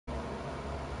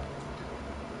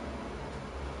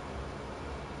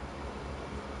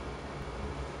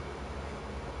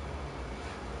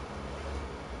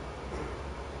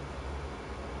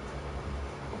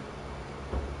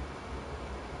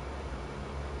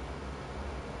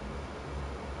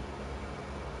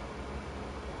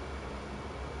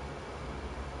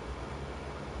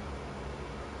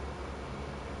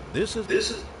This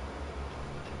is...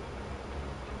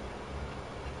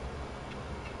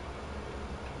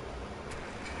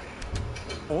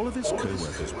 All of his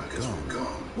co-workers were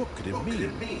gone. What could it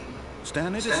mean?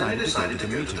 Stanley decided to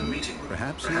go to the meeting.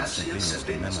 Perhaps he had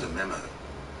simply missed a memo.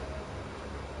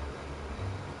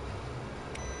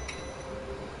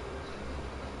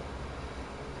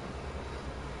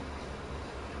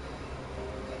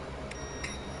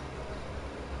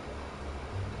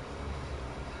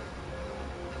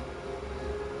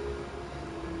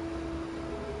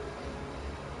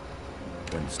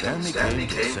 When Stanley came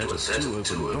to a set of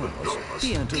two open doors,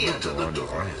 he entered the door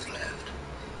on his left.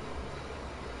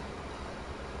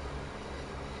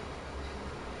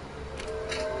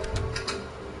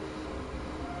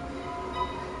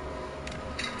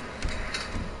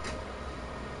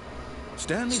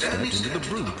 Stanley stepped into the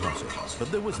broom closet,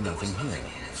 but there was nothing here,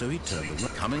 so he turned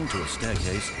around. Coming to a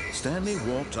staircase, Stanley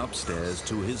walked upstairs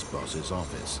to his boss's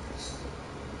office.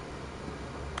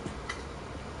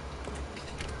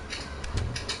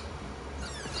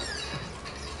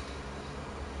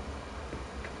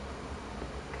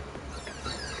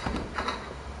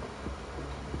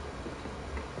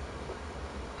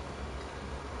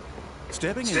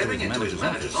 Stepping into his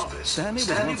manager's office,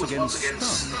 Stanley was once again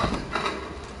stunned.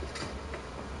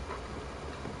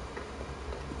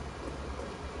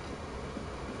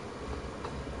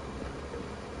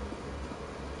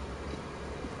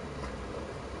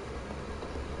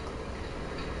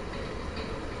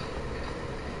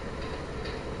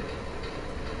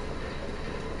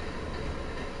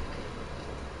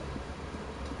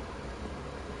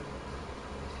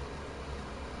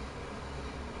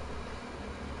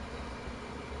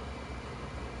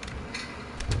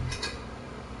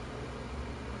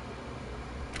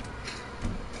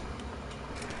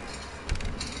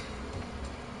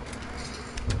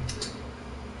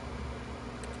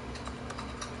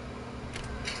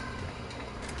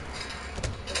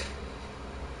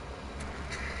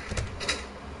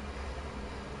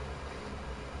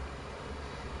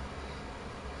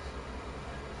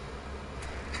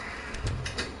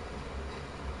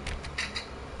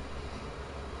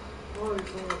 Oh,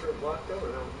 these ones are blocked over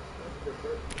now. That's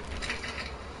different.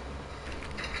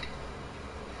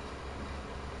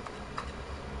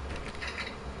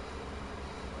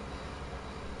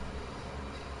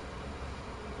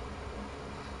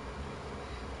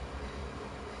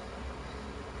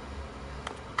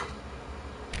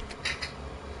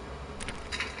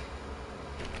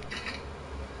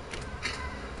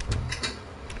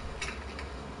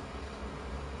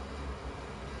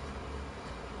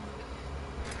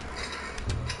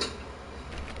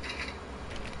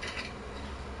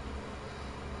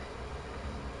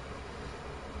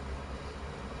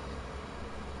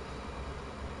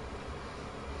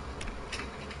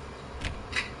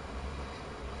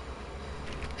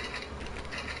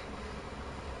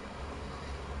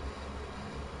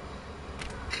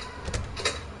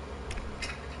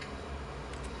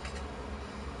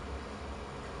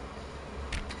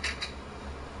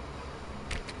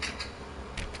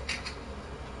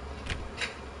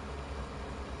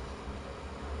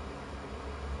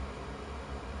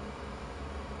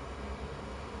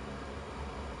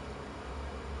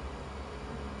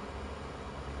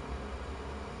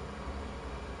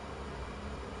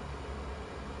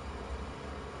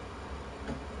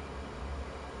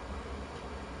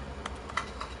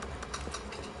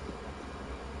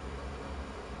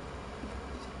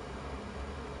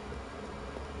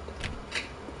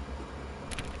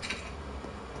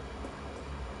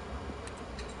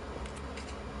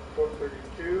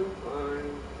 Line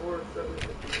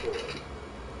 4754.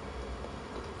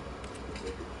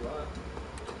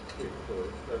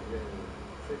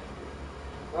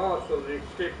 Oh, so the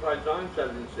escape pipe's on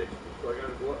 760, so I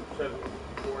gotta go up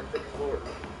 764 and 6 floors.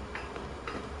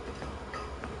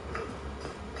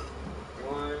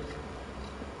 One.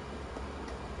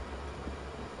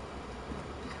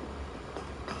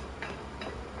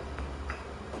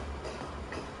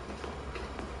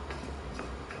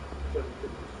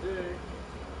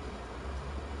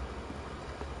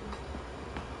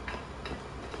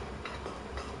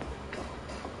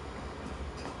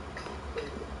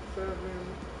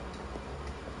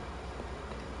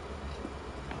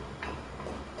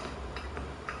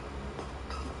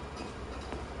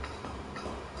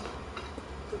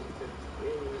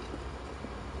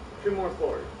 Two more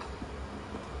floors.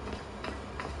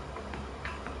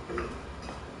 And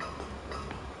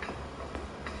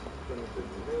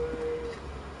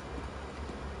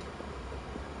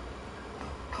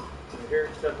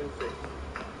here's 760.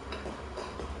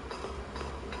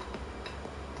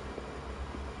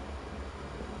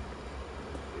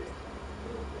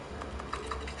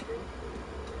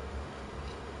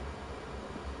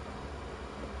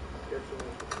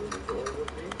 the door would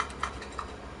be.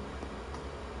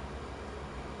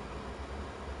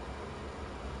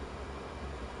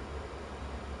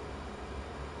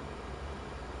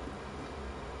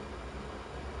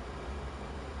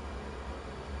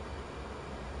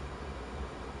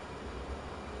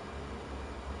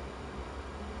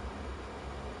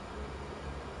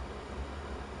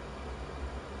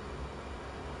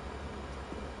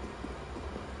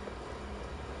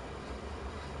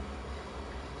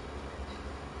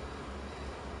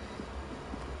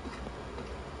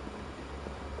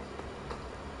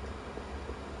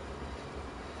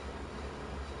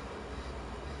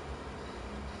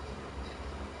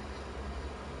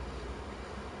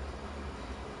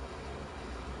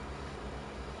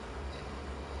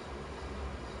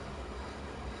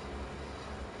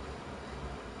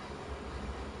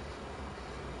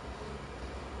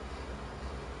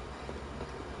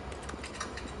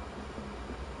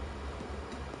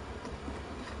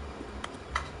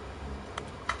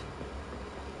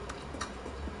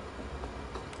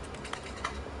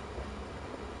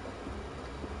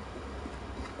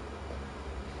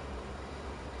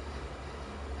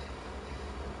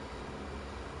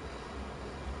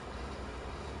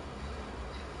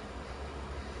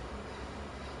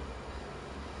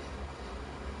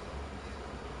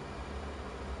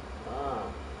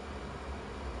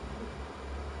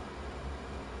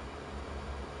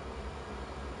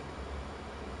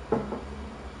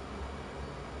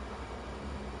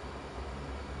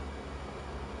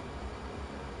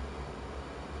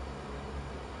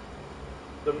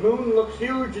 The moon looks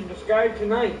huge in the sky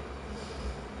tonight.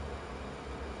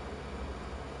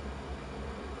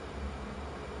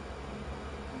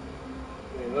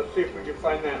 And let's see if we can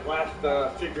find that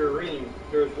last figurine.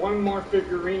 There's one more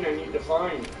figurine I need to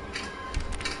find.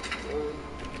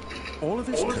 All of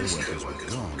his co-workers were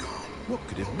gone. What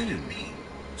could it mean?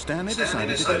 Stanley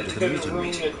decided to go to the meeting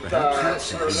room.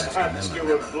 Perhaps he had simply has to do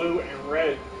with blue and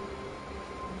red.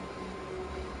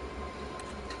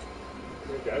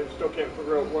 I still can't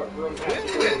figure out what room has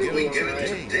to do with blue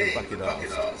and red. Bucket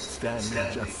off.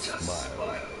 Stanley just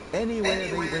smiled. Anywhere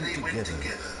they went together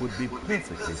would be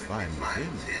perfectly fine with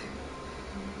him.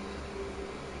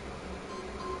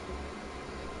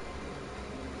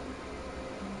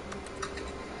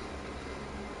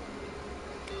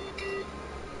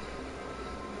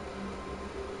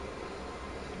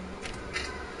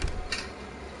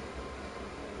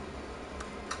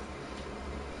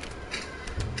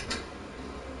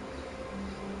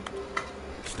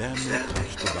 Stanley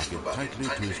touched the bucket tightly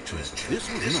to his chest.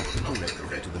 This was not the correct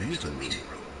way to the meeting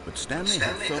room, but Stanley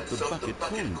had felt the bucket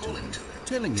calling to him,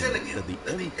 telling him that the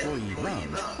employee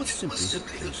lounge was simply the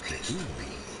place to be.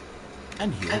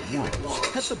 And here it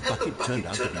was. Had the bucket turned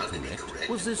out to be correct?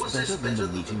 Was this better than the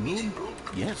meeting room?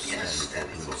 Yes,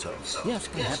 Stanley thought to himself. Yes,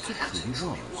 perhaps it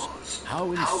truly was. How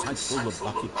insightful the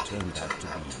bucket turned out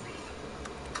to be.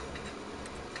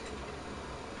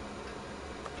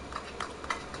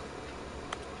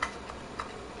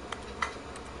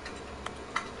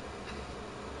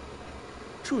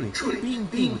 Truly,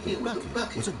 being with the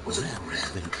bucket was a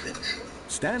grand adventure.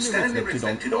 Stanley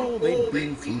reflected on all they'd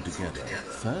been through together.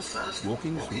 First,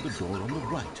 walking through the door on the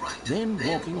right, then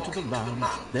walking to the lounge,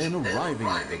 then arriving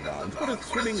at the lounge. What a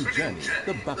thrilling journey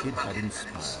the bucket had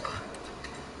inspired.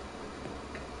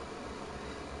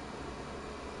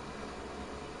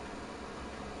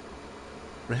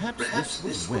 Perhaps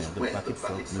this was where the bucket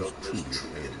felt most truly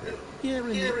home, here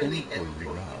in the employee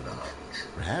lounge.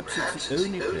 Perhaps it's the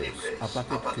only place a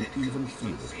bucket can even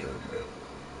feel at home.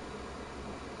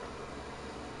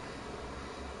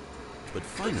 But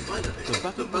finally, the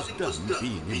bucket was done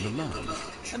being in the lounge,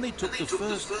 and they took the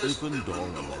first open door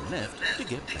on the left to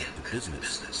get back to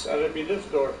business. That'd be this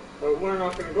door, but we're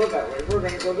not going to go that way. We're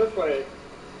going to go this way.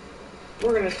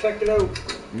 We're going to check it out.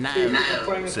 No,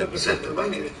 said the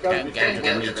bucket. Don't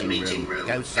go to the meeting room.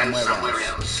 Go somewhere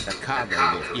else. The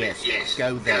cargo lift, yes,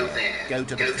 go there. Go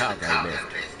to the cargo lift.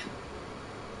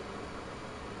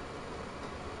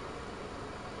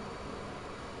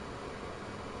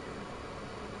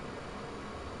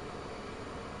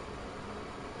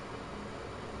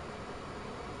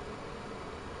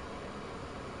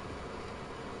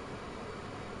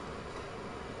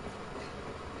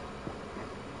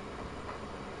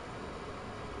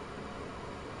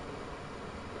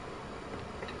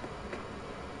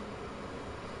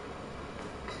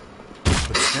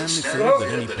 Stanley feared that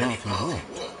any path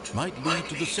he walked might lead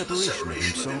to the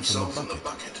separation of himself and the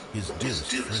bucket, his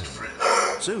dearest friend.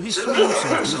 So he threw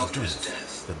himself to his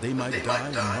death, that they might die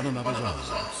in one another's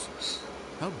arms.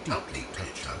 How deeply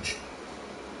touching.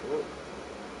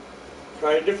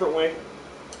 Try a different way.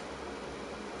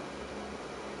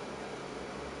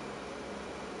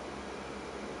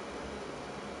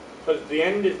 Because the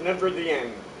end is never the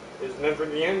end. Is never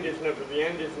the end, is never the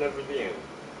end, is never the end.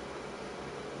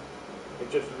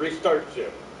 It just restarts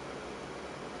you.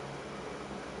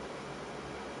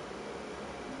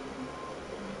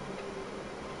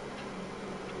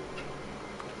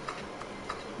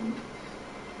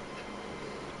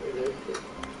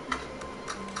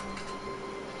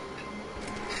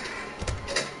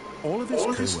 All of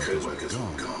his co-workers were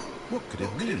gone. What could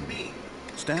it mean?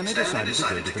 Stanley decided to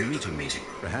go to the meeting room.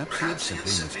 Perhaps he had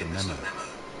simply missed a memo.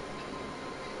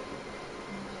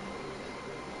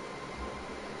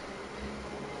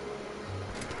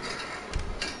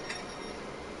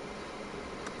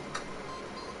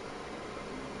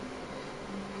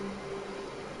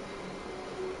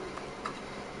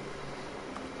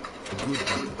 A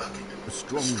good bucket, a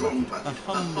strong bucket, a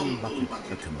humble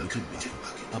bucket, a committed bucket,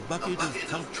 a bucket of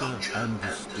culture and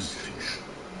distinction.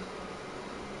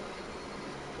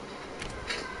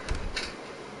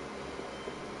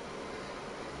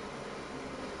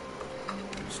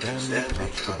 Stanley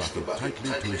clutched the bucket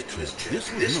tightly to his chest.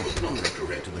 This was not the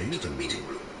correct way to the meeting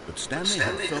room, but Stanley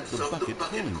had felt the bucket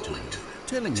calling to him,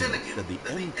 telling him that the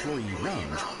employee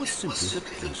lounge was simply the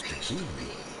place to be.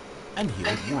 And here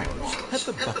it was. Had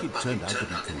the bucket turned out to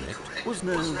be correct? Was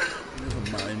no,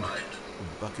 never mind.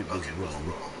 The bucket was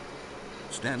wrong.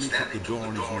 Stanley kept the door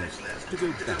on his nose to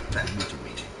go back to the meeting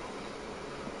room.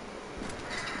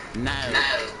 No,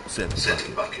 said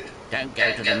the bucket. don't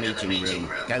go to the meeting room.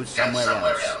 Go somewhere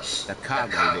else. The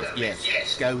cargo lift,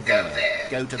 yes, go there.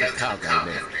 Go to the cargo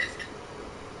lift.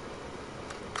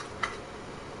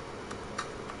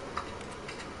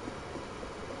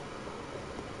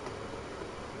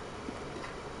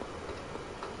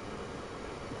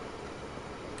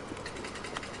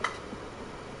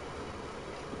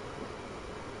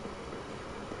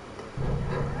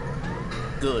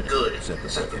 Good, said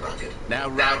the bucket. Now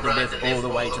ride the lift all the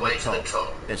way to the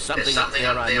top. There's something up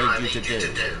there I need you to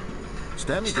do.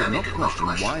 Stanley did not question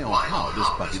why or how this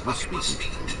bucket was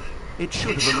speaking to him. It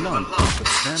should have alarmed him, but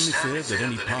Stanley feared that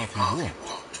any path he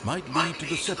walked might lead to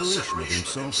the separation of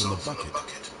himself and the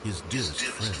bucket, his dearest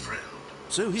friend.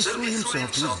 So he threw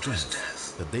himself to his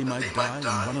death, that they might die in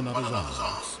one another's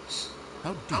arms.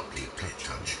 How deeply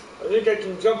touching. I think I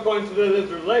can jump onto the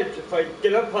other ledge if I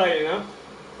get up high enough.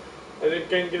 I think I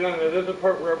can get on the other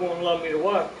part where it won't allow me to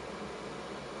walk.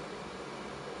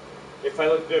 If I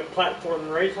look at the platform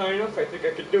right high enough, I think I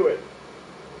could do it.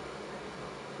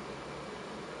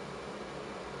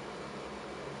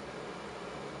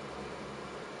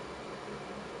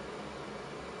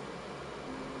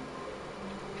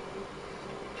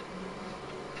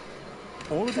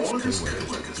 All of his co-workers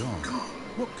were gone.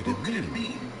 What could it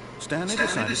mean? Stanley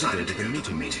decided to go to the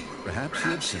meeting room.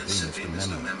 Perhaps he had simply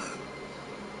missed a memo.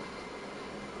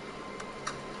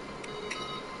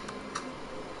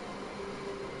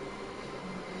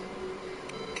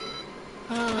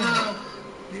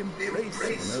 The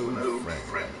embrace of an old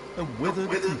friend, a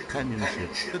withered companionship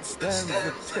that stands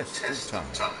the test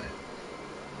of time.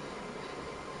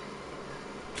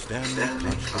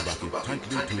 Stanley clutched the bucket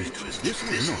tightly to his chest. This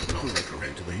was not the correct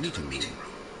way to the meeting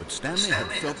room, but Stanley had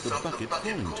felt the bucket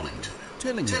calling to him,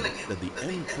 telling him that the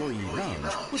employee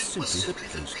lounge was simply the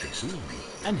place to be.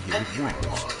 And here it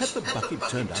was. Had the bucket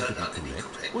turned out to be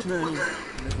correct? Was no,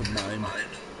 never mind.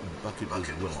 The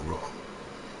bucket was wrong.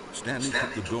 Stanley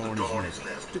kept the door on his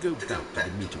nose to go back to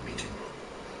the meeting room.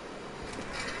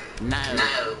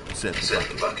 No, said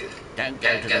the bucket. Don't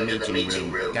go to the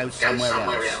meeting room. Go somewhere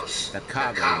else. The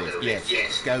cargo lift,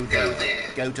 yes, go there.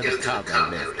 Go to the cargo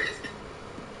lift.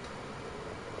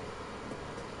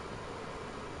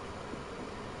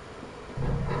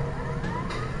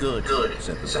 Good,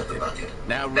 said the bucket.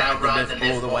 Now ride the lift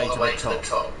all the way to the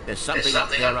top. There's something up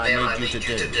there I need you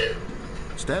to do.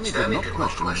 Stanley did not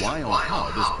question why or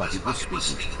how this bucket was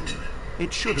speaking to him.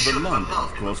 It should have alarmed him,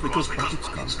 of course, because buckets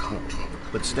can't talk.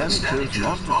 But Stanley chose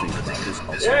not to think about this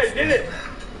obvious. Yeah, I did it!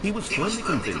 He was firmly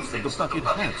convinced that the bucket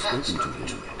had spoken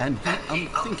to him, and he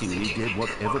unthinkingly did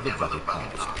whatever the bucket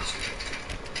asked.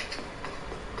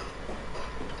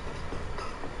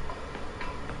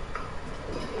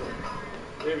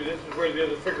 Maybe this is where the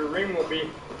other figure ring will be.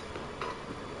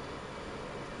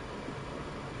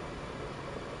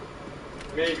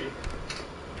 Maybe.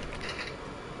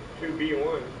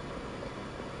 2B1.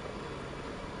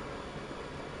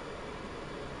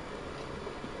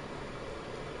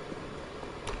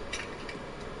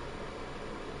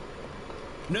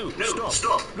 No,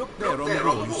 stop. Look there on the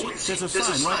wall. You see, there's a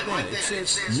sign right there. It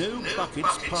says, no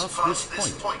buckets past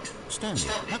this point. Stanley,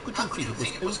 how could you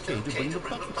think it was okay to bring the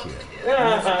bucket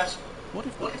here? What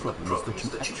if the problem is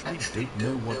that you actually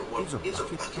don't know what is a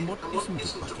bucket and what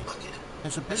isn't a bucket? I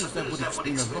suppose that would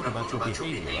explain a lot about your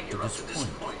behavior up to this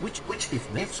point. Which,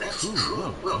 if that's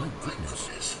true, well, my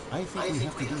goodness, I think we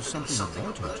have to do something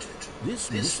about it. This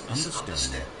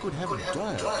misunderstanding could have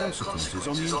dire consequences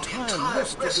on the entire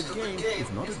rest of the game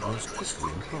if not addressed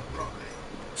quickly and properly.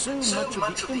 So much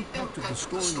of the impact of the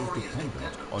story is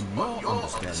dependent on your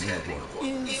understanding of what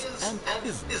is and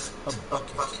isn't a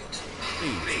bucket.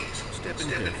 Please, step in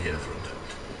here for a moment.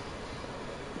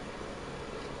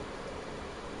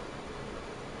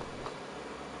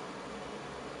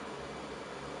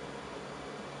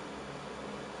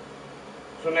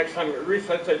 So next time it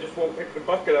resets, I just won't pick the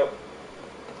bucket up.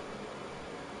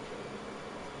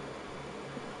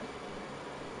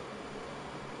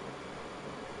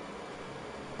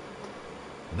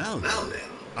 Now then,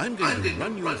 I'm going to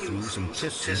run you through some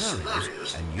test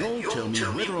scenarios, and you'll tell me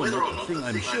whether or not the thing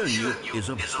I'm showing you is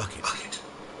a bucket.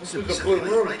 This is a blue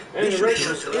room, and the red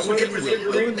one. I'm waiting for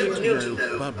figurines in here.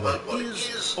 Know about what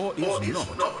is or is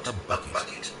not a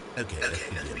bucket. Okay,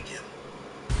 let's begin.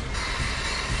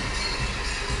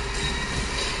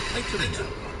 Item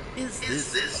 1. Is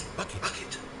this a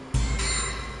bucket?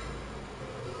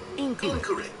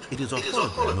 Incorrect. It is a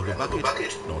hologram of a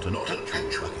bucket, not an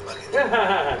actual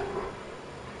bucket.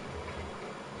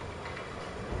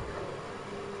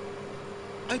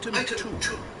 Item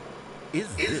 2. Is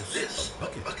this a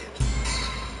bucket?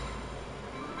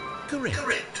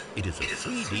 Correct. It is a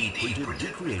 3D printed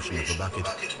recreation of a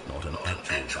bucket, not an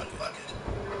actual bucket.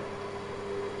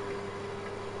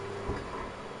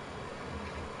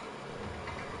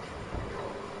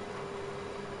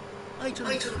 Item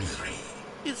 3.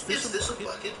 Is this a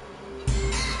bucket?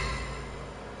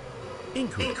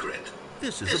 Incorrect.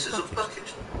 This is a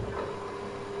bucket.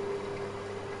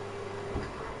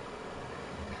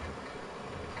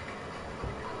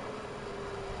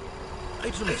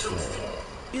 Item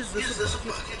 4. Is this a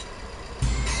bucket?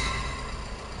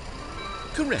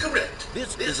 Correct.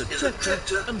 This is a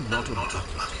tractor and not a bucket.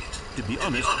 To be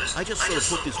honest, I just sort of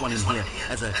put this one in here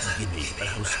as a gimme, but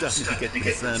I was starting to get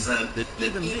concerned that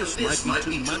even this might be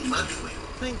too much for you.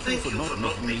 Thank you for not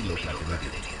making me look like an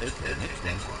idiot. Okay,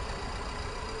 next one.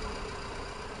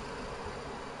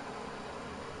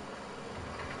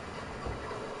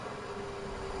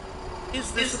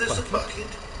 Is this a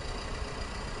bucket?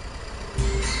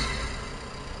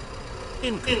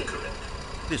 Incorrect.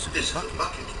 This is a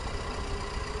bucket.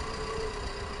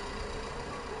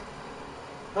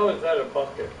 How is that a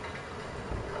bucket?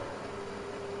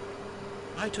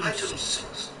 Item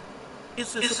 6.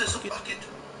 Is this a bucket?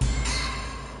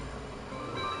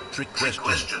 Trick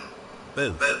question.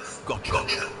 Both.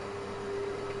 Gotcha.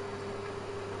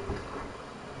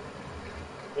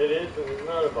 It is and it's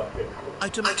not a bucket.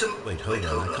 Item. Wait, hold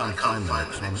on. I can't find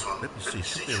the next one. Let me see.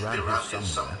 Should be around here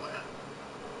somewhere.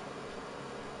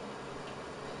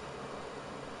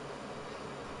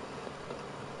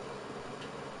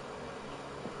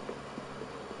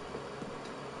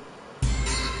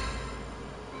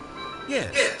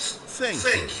 Yes.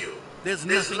 Thank you. There's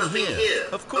nothing here.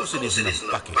 Of course it isn't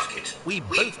a bucket. We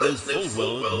both know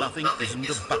full well nothing isn't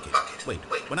a bucket. Wait,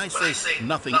 when I say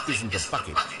nothing isn't a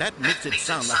bucket, that makes it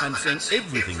sound like I'm saying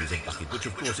everything is a bucket, which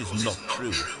of course is not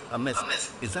true.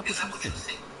 Unless, is that what you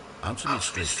think? Answer me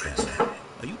straight, Stanley.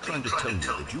 Are you trying to tell me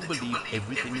that you believe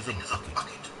everything is a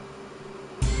bucket?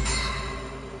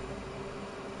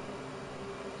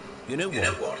 You know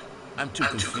what? I'm too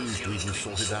confused to even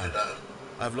sort it out.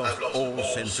 I've lost all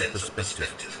sense of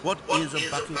perspective. What is a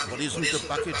bucket? What isn't a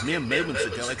bucket? Mere moments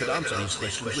ago I could answer these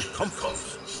questions with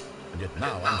confidence. And yet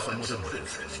now I'm somewhat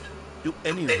adrift. Do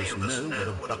any of us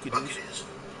know what a bucket is?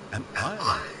 Am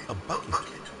I a bucket?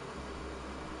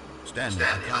 Stanley,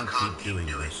 I can't keep doing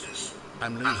this.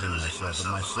 I'm losing myself,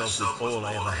 and myself is all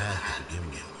I ever had to begin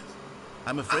with.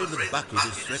 I'm afraid the bucket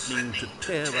is threatening to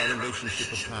tear our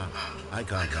relationship apart. I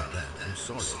can't have that. I'm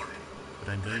sorry.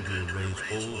 But I'm going to erase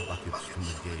all buckets from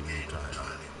the game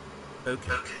entirely.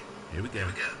 Okay, here we go.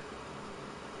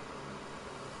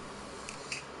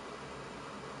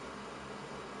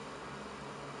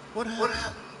 What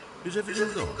happened? Is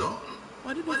everything gone?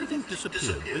 Why did everything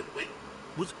disappear?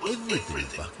 Was everything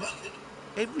a bucket?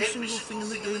 Every single thing in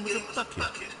the game was a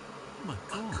bucket? Oh my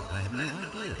God, I had no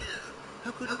idea.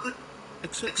 How could...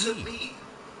 Except me.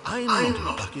 I'm not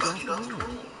a bucket after all.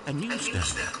 And you,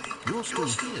 Stanley, you're still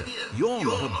here. You're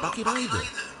not a bucket either.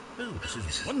 Oh, this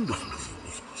is wonderful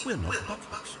news. We're not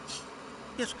buckets.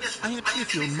 Yes, I actually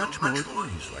feel much more at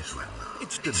ease right now.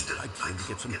 It's delightful to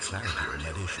get some clarity on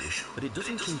that issue, but it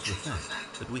doesn't change the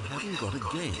fact that we haven't got a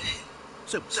game.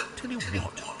 So, tell you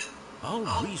what,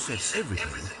 I'll reset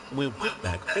everything and we'll put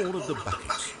back all of the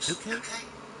buckets, okay?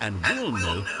 And we'll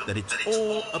know that it's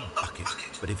all a bucket.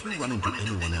 But if you run into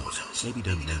anyone else, maybe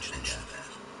don't mention that.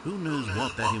 Who knows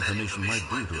what that information might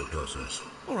do to a person.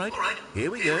 All right,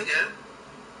 here we go.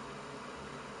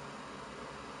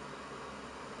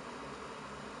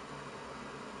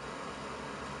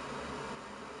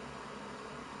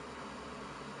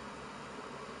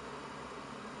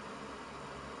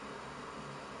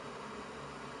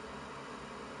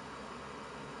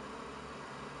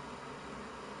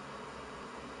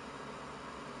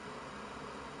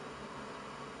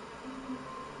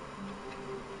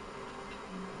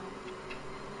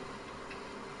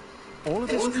 All of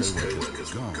his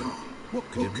co-workers were gone. What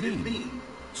could it mean?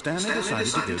 Stanley decided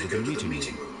to go to the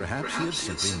meeting room. Perhaps he had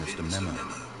simply missed a memo.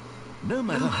 No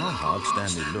matter how hard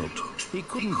Stanley looked, he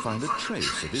couldn't find a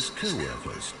trace of his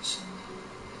co-workers.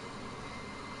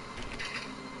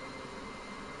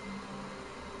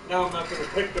 Now I'm not going to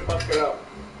pick the bucket up.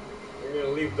 I'm going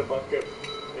to leave the bucket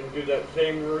and do that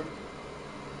same route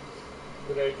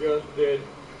that I just did.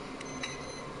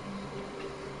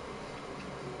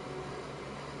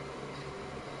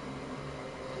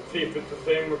 See if it's the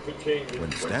same or if it changes.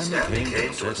 When Stanley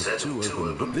came to the set of two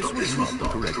open books, this was not the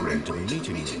correct way to the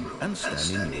meeting room, and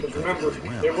Stanley knew it perfectly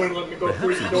well. They wouldn't let me go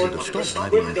through the door to stop by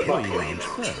the employee lounge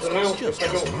first. So now, if I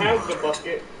don't have the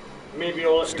bucket, maybe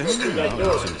they'll let me go through that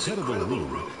door. Stanley this incredible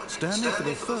room. Stanley, for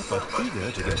the first, but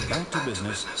eager to get back to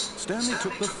business, Stanley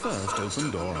took the first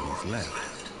open door on his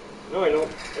left. No, I don't.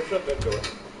 I shut that door.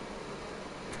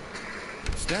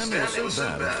 Stanley was so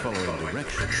bad at following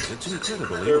directions, it's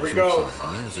incredible he There we go.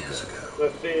 years ago.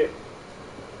 Let's see it.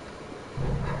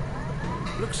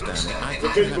 Look, Stanley, I The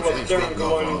think kids go perhaps we've upstairs and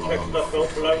go on and gotten check off stuff out,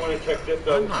 but I want to check this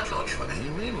I'm out. not judging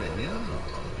you, really, no.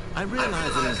 I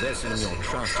realize that investing your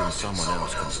trust in someone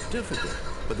else can be difficult,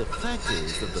 but the fact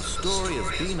is that the story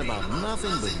has been about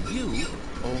nothing but you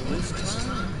all this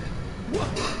time. What?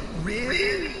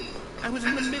 Really? I was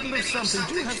in the middle of something.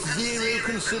 Do you have zero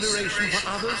consideration for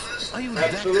others? Are you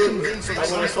Absolutely. that convinced that I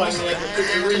want to find something the bad extra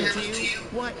happened figurine. to you?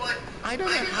 Why, I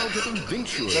don't know how to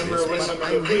convince you of Remember when this, I'm but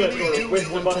I going to do that really sort do of with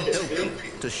the want bucket, to help see? you,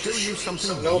 to show you something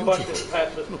No beautiful. buckets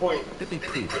past this point. Let me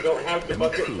prove I it. don't have the Let me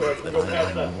bucket, prove so I it can that go I'm past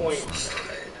on that your point.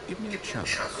 side. Give me a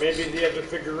chance. Maybe the other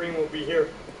figurine will be here.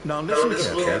 Now listen The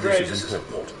blue carefully, and gray. this is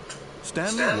important.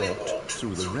 Stanley walked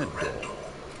through the red door.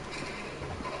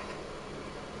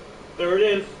 There it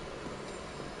is.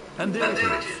 And there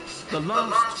it is, the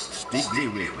last Stiggly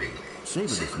Wiggly. Savor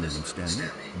this moment, Stanley.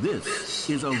 This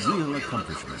is a real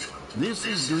accomplishment. This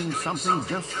is doing something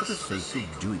just for the sake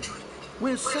of doing it.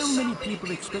 Where so many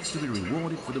people expect to be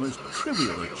rewarded for the most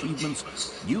trivial achievements,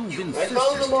 you've insisted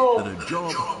that a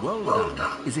job well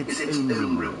done is its own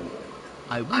reward.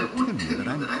 I would tell you that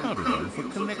I'm proud of you for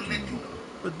collecting them,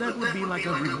 but that would be like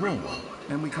a reward,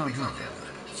 and we can't have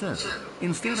that. So,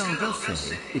 instead I'll just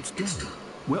say, it's done.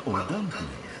 We're all done here.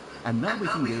 And now we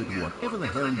can go to whatever the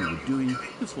hell you were doing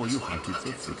before you hunted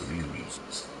for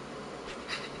figurines.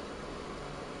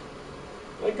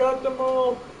 I got them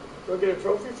all. Do I get a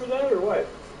trophy for that or what?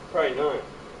 Probably not.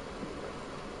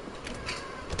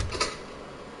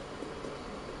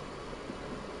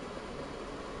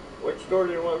 Which door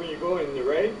do you want me to go in? The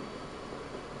right?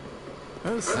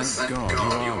 Oh, thank God you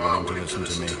are willing to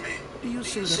listen to me. Do you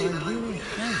see that I really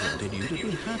have wanted you to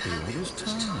be happy all this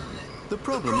time? The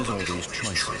problem is all these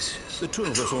choices. The two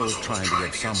of us always trying to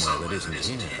get somewhere that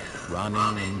isn't here.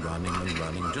 Running and running and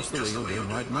running, just the way you're doing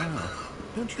right now.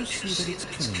 Don't you see that it's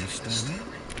killing us, Stanley?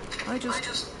 I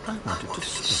wanted to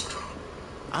stop.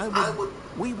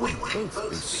 We would both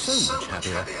be so much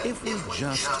happier if we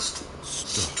just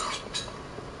stopped.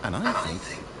 And I think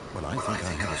I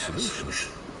have a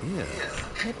solution. Here,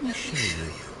 let me show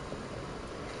you.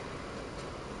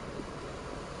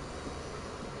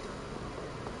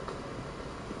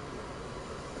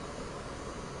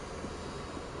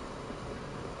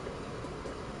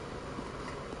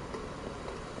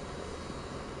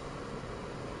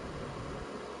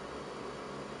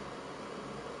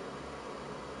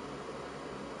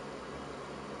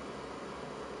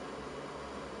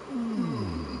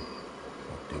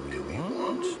 What do we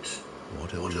want?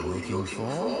 What are we looking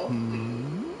for?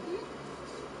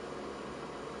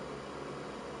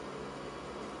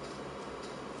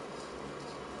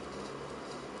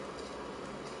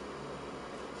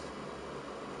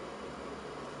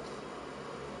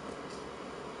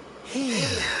 Here.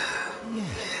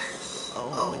 Yes.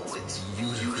 Oh, it's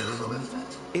beautiful, isn't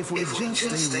it? If we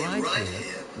just stay right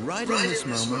here, right in this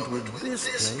moment with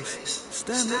this place,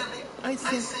 Stanley, I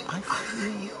think I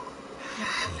feel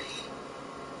happy.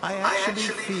 I actually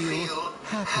feel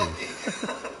happy.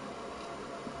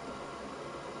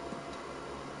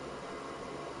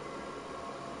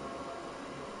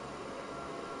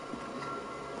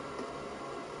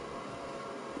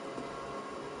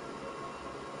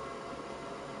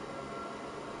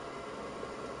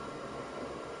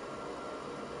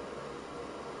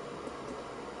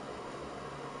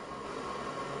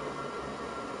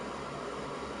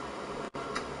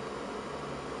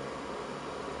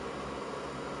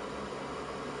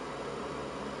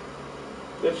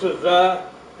 This is the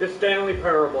Stanley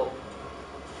Parable,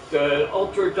 the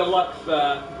Ultra Deluxe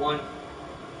one.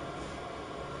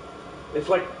 It's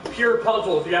like pure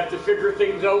puzzles. You have to figure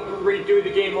things out and redo the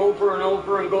game over and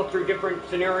over and go through different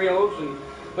scenarios. And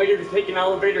like if you take an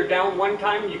elevator down one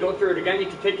time, you go through it again. You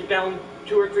can take it down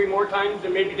 2 or 3 more times,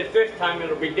 and maybe the 5th time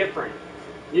it'll be different.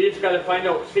 You just got to find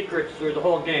out secrets through the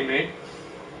whole game, eh?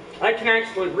 I can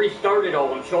actually restart it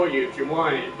all and show you if you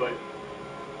wanted, but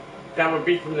that would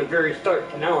be from the very start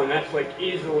to now, and that's like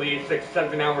easily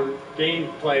 6-7 hour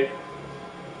gameplay,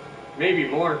 maybe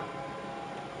more.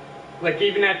 Like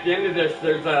even at the end of this,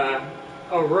 there's a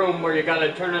room where you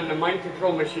gotta turn on the mind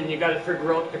control machine. You gotta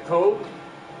figure out the code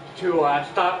to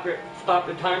stop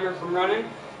the timer from running,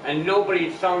 and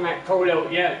nobody's found that code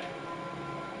out yet.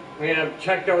 I mean, I've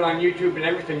checked out on YouTube and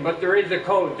everything, but there is a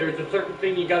code. There's a certain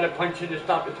thing you gotta punch in to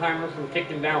stop the timer from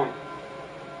ticking down.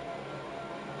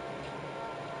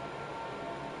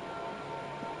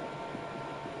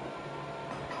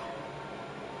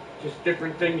 Just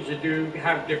different things you do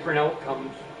have different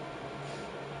outcomes.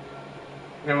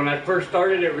 Now when I first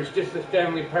started it was just the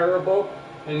Stanley Parable,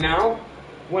 and now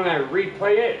when I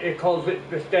replay it, it calls it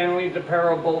the Stanley the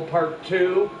Parable Part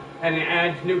 2, and it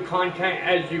adds new content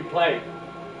as you play.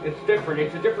 It's different,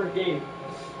 it's a different game.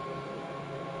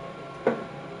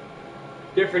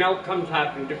 Different outcomes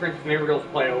happen, different scenarios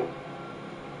play out.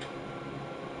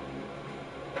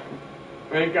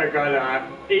 I think I got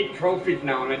 8 trophies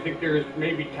now, and I think there's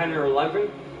maybe 10 or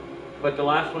 11, but the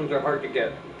last ones are hard to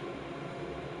get.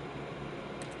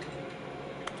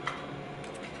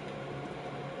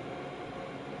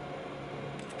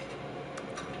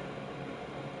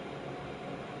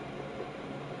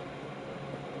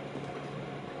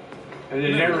 And the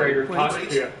narrator talks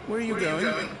to you. Where are you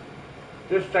going?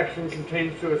 This section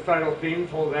contains suicidal themes.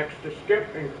 Hold X to skip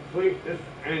and complete this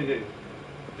ending.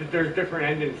 There's different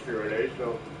endings to it, eh?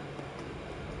 So.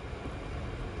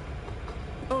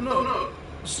 Oh no.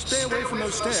 Stay away from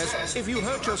those stairs. If you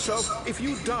hurt yourself, if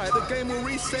you die, the game will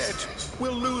reset.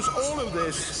 We'll lose all of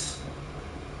this.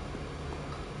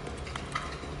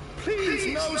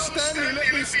 Please, no, Stanley,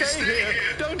 let me stay here.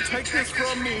 Don't take this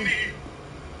from me.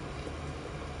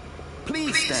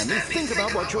 Please, Stanley, think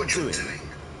about what you're doing.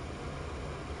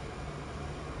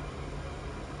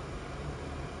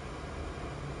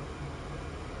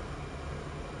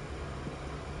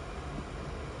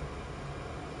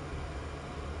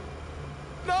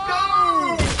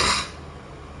 No!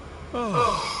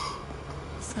 Oh,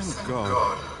 thank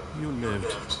God. You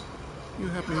lived. You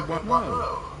had me what?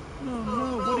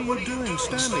 No, what are you doing,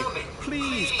 Stanley?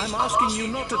 Please, I'm asking you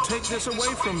not to take this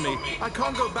away from me. I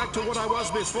can't go back to what I was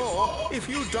before. If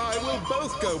you die, we'll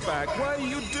both go back. Why are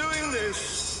you doing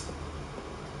this?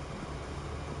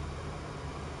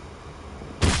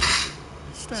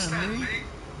 Stanley,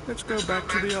 let's go back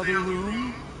to the other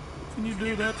room. Can you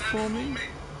do that for me?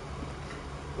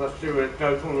 Let's see what it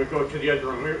does when we go to the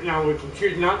other room. Now, we can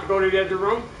choose not to go to the other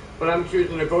room, but I'm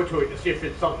choosing to go to it to see if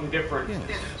it's something different.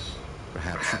 Yes.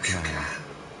 Perhaps you can.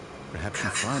 Perhaps you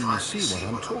finally see what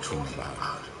I'm talking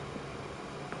about.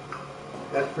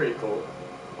 That's pretty cool.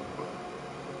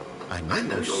 I know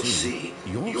you'll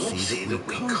see that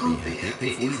we can't be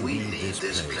happy if we leave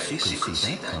this place. You can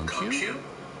see that, can't you?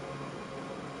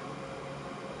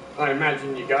 I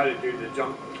imagine you gotta do the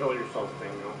jump and kill yourself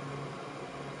thing, though.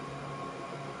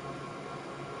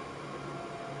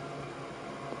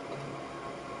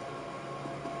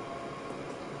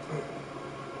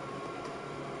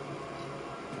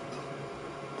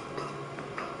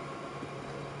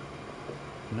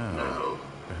 No,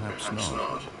 perhaps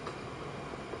not.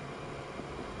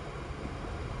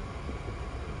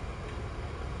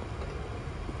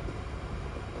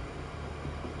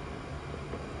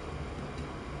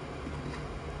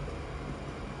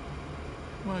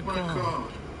 My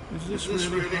God, is this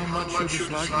really how much you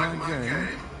dislike my game?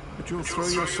 That you'll throw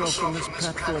yourself on this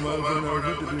platform over and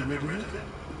over to be rid of it?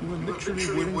 You are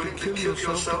literally willing to kill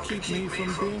yourself to keep me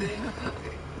from being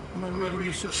happy. Am I reading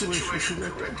the situation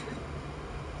correctly?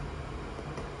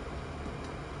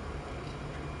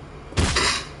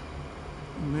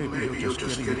 Maybe you're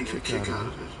just getting a kick out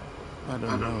of it. I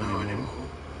don't know anymore.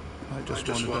 I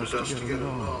just wanted us to get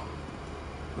along.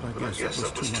 But I guess that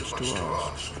was too much to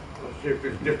ask. Let's see if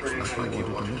it's different in I how wanted you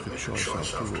to want make a choice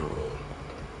after all.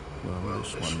 Well,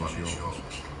 this one is yours.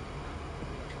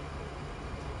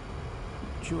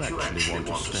 Do you actually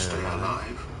want to stay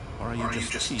alive? Or are you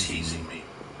just teasing me?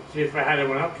 See, if I had it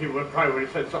went up, he probably would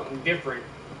have said something different.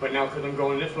 But now, because I'm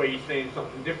going this way, he's saying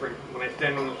something different. When I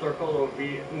stand on the circle, it'll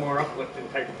be more uplifting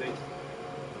type of thing.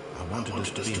 I wanted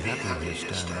us to be happy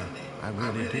here, Stanley. I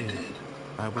really did.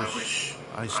 I wish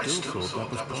I still thought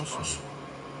that was possible.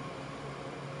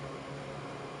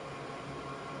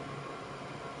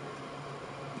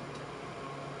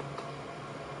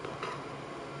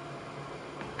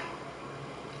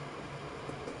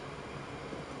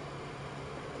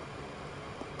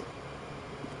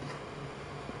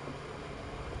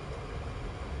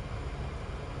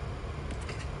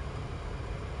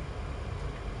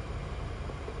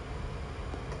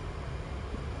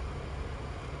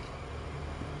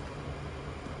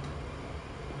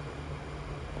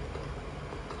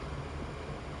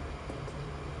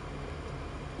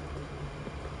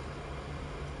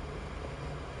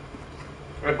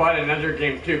 I bought another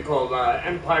game too called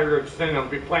Empire of Sin. I'll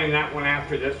be playing that one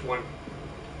after this one.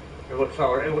 It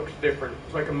looks different.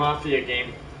 It's like a mafia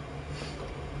game.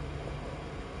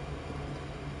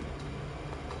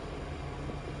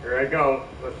 Here I go.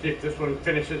 Let's see if this one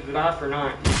finishes it off or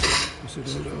not. Is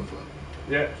it over?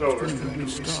 Yeah, it's over.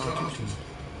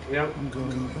 Yep. I'm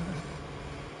going back.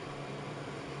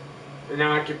 And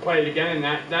now I can play it again,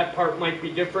 and that part might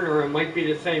be different, or it might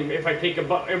be the same. If I take it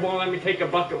won't let me take a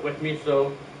bucket with me,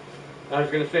 so I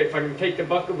was going to say, if I can take the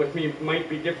bucket with me, it might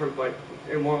be different, but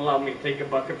it won't allow me to take a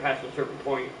bucket past a certain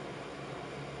point.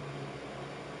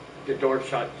 The door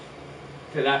shuts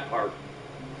to that part.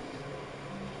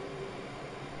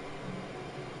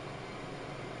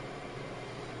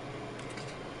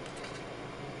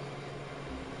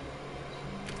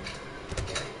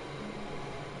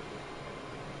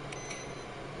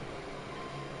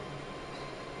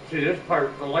 See, this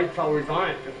part, the light's always on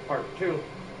at this part, too.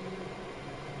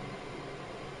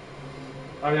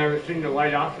 I've never seen the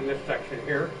light off in this section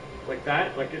here, like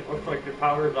that. Like, it looks like the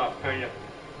power's off, kind of.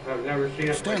 I've never seen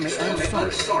it. Stanley, like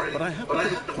I'm sorry, but I have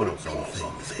to put a pause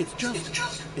on things. It's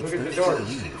Look at the those door.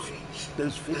 figurines.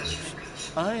 Those figures.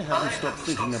 I haven't stopped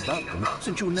thinking about them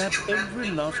since you nabbed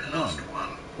every last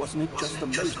one. Wasn't it just the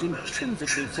most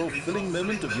intrinsically fulfilling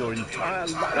moment of your entire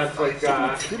life? That's like, Didn't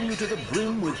it fill you to the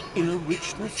brim with inner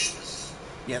richness?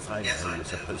 Yes, I know you're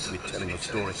supposed to be telling a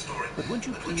story, but won't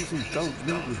you please indulge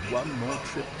me with one more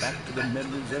trip back to the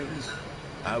memory zone?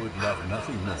 I would love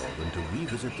nothing more than to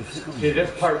revisit the figurines. See,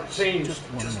 this part changed. Just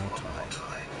one more time.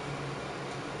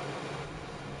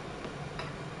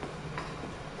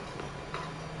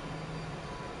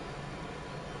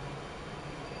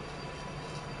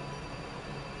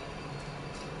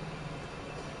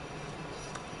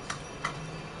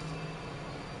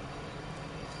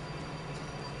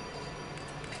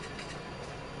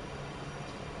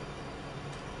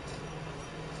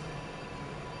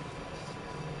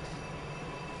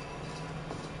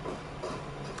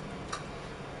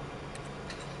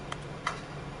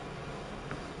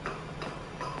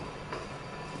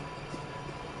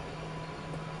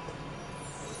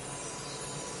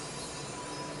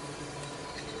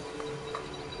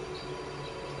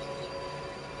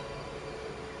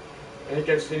 I think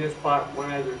I've seen this spot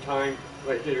one other time.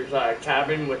 Like, there's a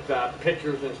cabin with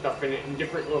pictures and stuff in it and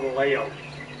different little layouts.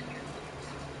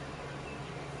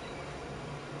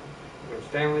 When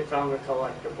Stanley found the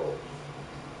collectibles.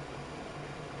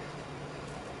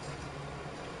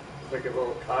 It's like a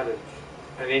little cottage.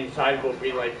 And inside will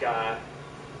be like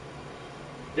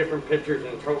different pictures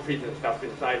and trophies and stuff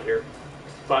inside here.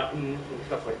 Buttons and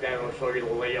stuff like that. I'll show you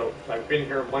the layouts. I've been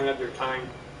here one other time.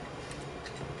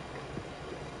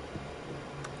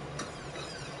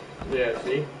 Yeah,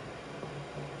 see?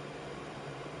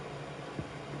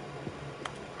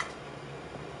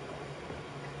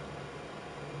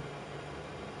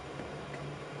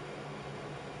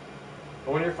 I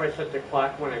wonder if I set the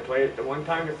clock when I played it. The one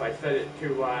time, if I set it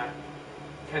to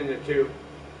 10 to 2.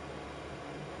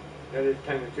 That is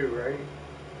 10 to 2, right?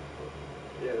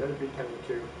 Yeah, that'd be 10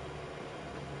 to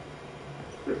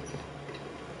 2.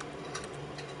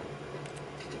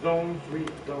 Zone, sweet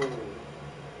zone.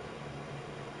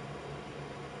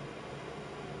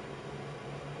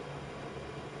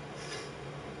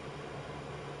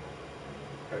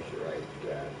 Pressurized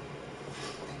gas.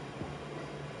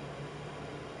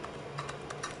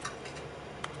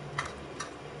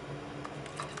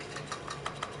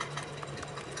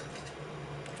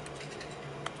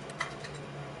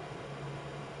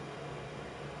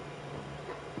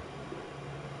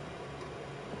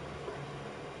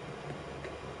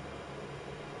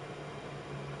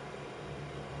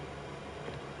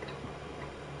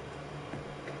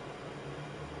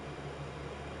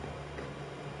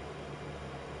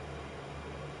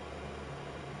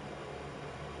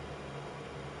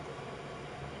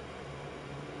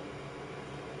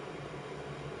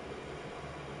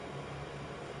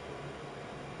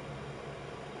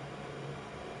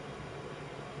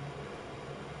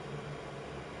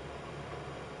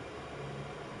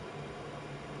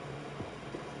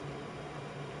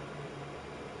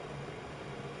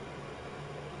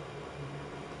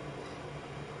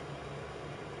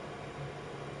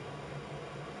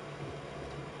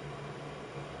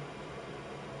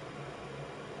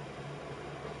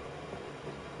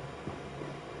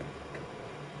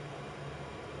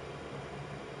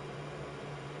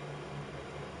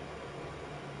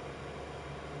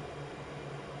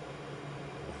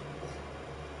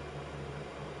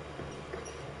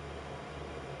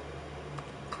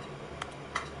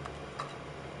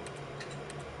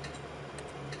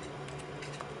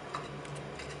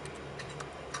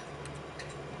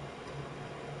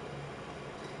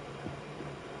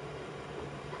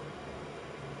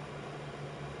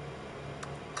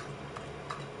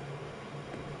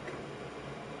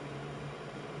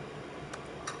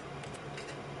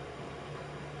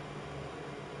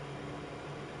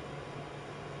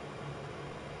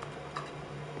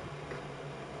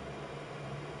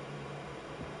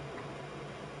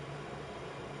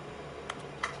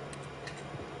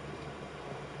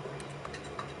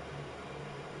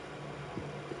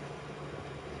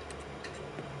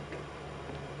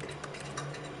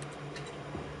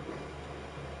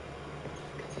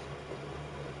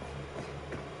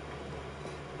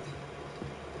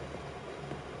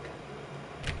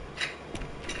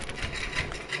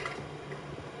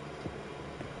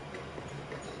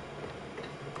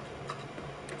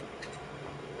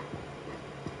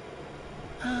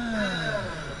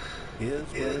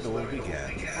 here's where it all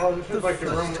began. Oh, this is like the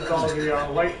room with all the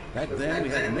light. Back then, we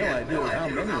had no idea of how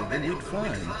many of them we'd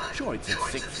find. Sure, it said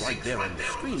 6 right there on the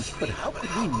screen, but how could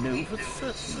we know for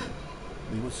certain?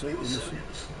 We were so innocent.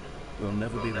 We'll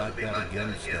never be like that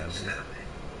again, Stanley.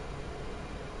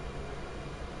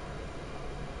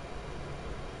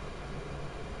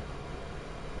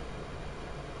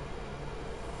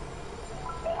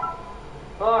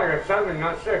 Oh, I got 7,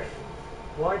 not 6.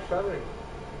 Why 7?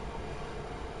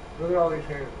 Look at all these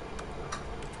hands.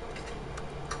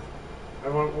 I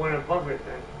want one above it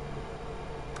then.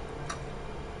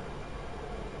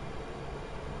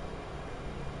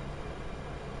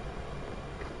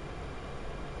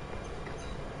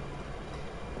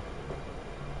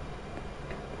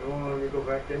 You want me to go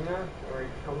back in there, where you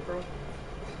come from?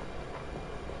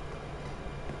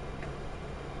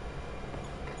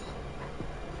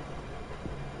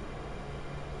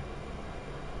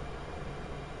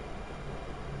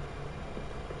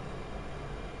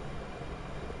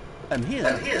 And here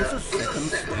is a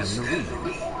second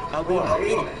Stanley. I'll be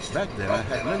honest, back then I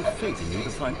had no faith in you to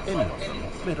find any of them,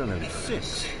 let alone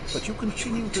 6. But you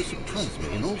continue to surprise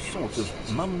me in all sorts of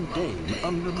mundane,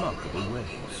 unremarkable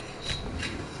ways.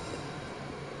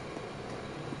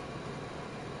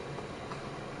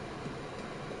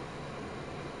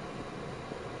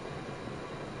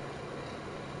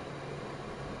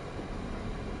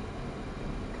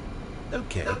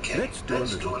 Okay, let's do a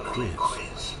little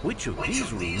quiz. Which of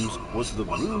these rooms was the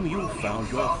room you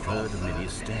found your 3rd mini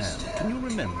stand? Can you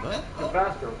remember? The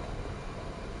bathroom.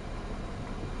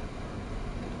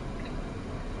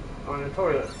 On the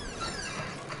toilet.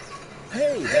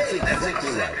 Hey, that's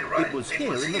exactly right. It was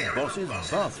here in the boss's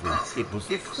bathroom. It was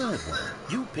the 3rd one.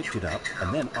 You picked it up,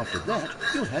 and then after that,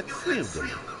 you had 3 of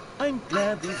them. I'm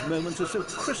glad these moments are so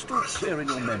crystal clear in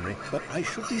your memory, but I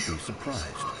shouldn't be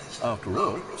surprised. After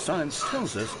all, science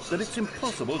tells us that it's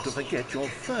impossible to forget your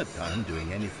 3rd time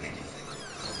doing anything.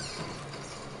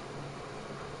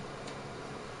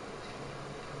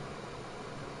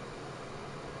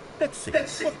 Let's see,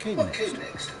 what came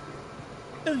next?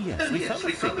 Oh yes, we found a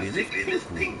figure in this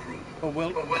pink room. Oh well,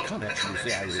 I can't actually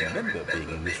say I remember being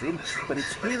in this room, but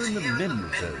it's here in the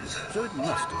memory zone, so it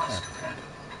must have happened.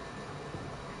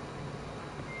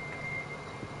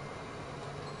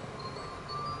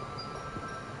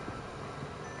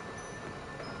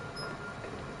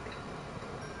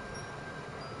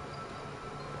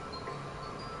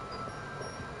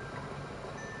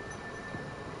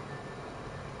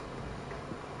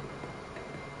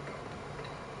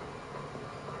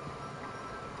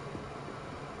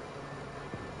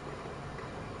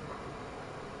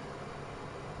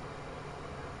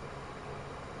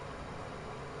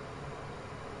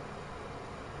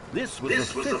 This was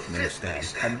the 5th mini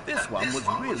stand, and this one was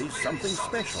really something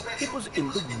special. It was in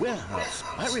the warehouse.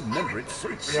 I remember it so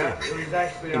clearly.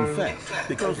 In fact,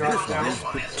 because this one is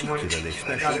particularly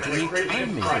special to me, I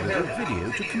made a little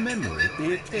video to commemorate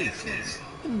the occasion.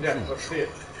 Yeah, let's see it.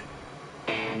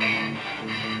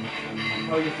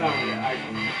 Oh, you found it. I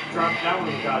dropped down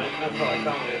and got it. That's how I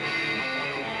found it.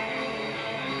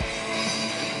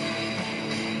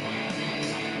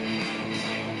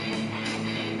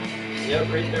 Yep,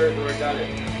 right there is where I got it.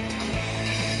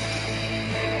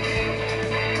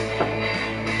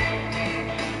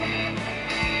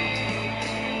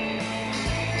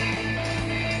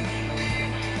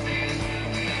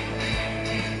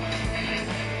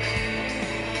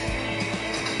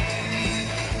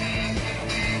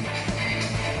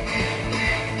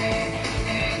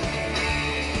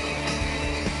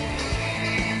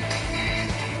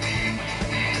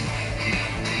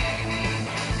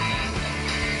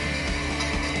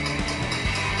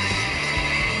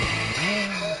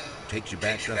 Takes you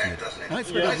back, doesn't it? I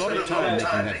spent a lot of time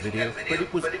making that video, but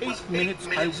it was 8 minutes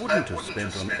I wouldn't have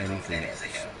spent on anything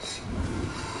else.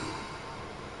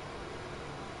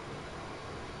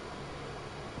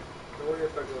 I wonder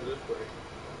if I go this way.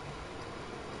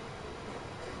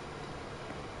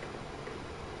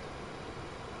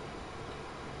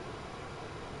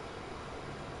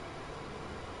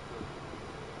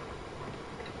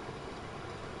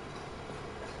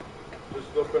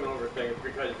 Just looking over things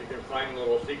because you can find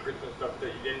little secrets and stuff that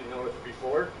you didn't notice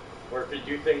before, or if you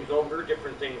do things over,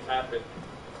 different things happen.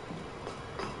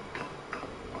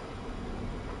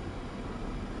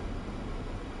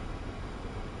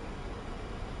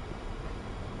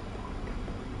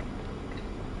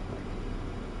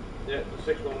 Yeah,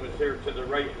 the 6th one was here to the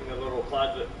right in the little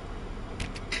closet.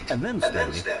 And then,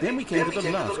 Stanley, then we came to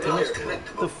the last collectible,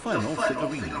 the final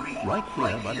figurine, right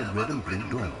here by the red and blue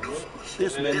doors.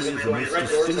 This memory is the most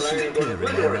distinctly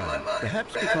clear in my mind,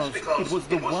 perhaps because it was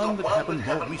the one that happened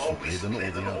more recently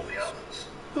than all the others.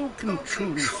 Who can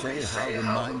truly say how the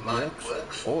mind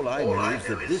works? All I know is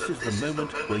that this is the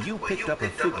moment where you picked up a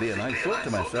fiddly and I thought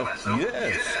to myself,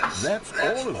 yes, that's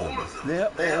all of them.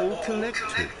 They're all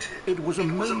collected. It was a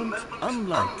moment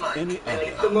unlike any other.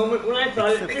 It's the moment when I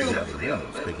thought it Except too. for the other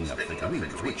ones picking up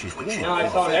figurines, which is one. Now I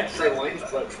saw extra ones,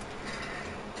 but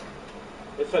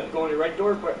it said go in the right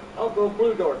door, but I'll go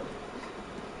blue door.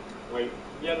 Wait,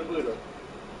 yeah, the blue door.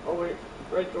 Oh wait,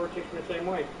 right door takes me the same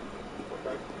way.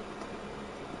 Okay.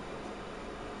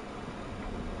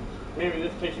 Maybe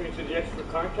this takes me to the extra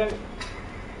content.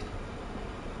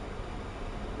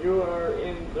 You are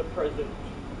in the present.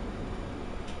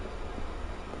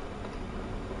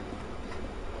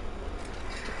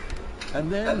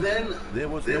 And then there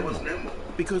was no more.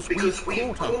 Because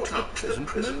we've caught up to the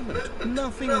present moment.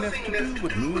 Nothing left to do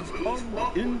but move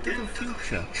on into the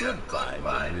future. Goodbye,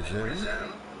 my reserve.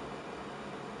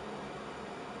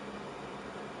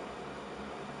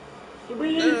 No,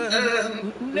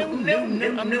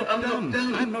 I'm not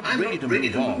done. I'm not ready to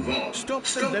move on. Stop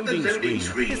the loading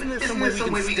screen. Isn't there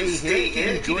somewhere we can stay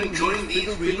here, enjoying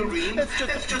these figurines? Let's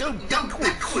just go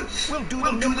backwards. We'll do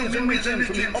the numbers and return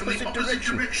from the opposite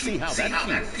direction. See how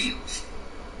that feels.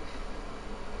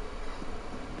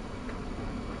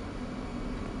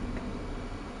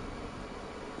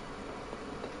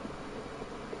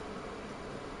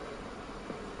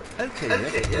 Okay,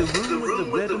 the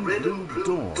room with the red and blue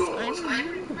doors. I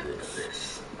remember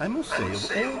this. I must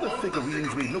say, of all the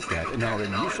figurines we looked at in our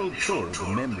initial tour of the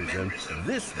memory zone,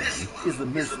 this one is the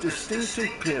most distinct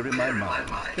and clear in my mind.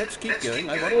 Let's keep going.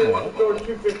 I want more. Door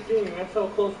 215. That's how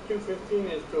close 215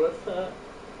 is to us.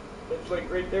 It's like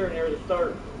right there near the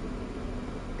start.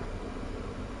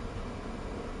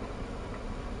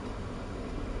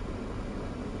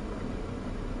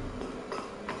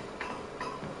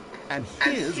 And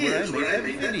here's where I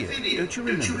made that video. Don't you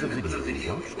remember the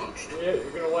video we watched? Yeah,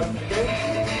 you're gonna watch it again?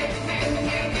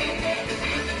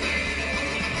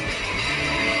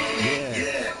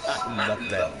 Yeah, I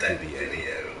love that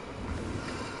video.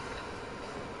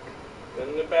 Then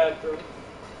in the bathroom.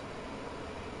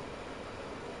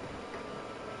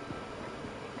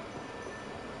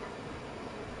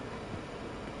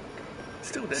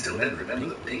 Still don't remember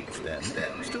the pink then.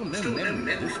 Still no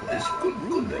memory of this one. Good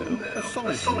room though. A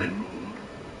solid room.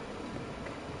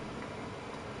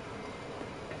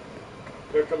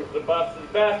 Here comes the boss's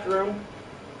bathroom.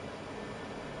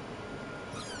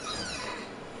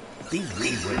 These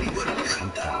really were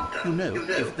downtown. You know,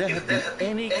 if there had been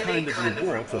any kind of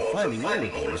reward for finding all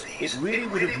of these, it really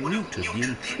would have muted the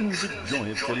intrinsic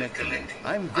joy of collecting.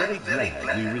 I'm very glad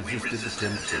we resisted the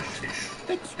temptation.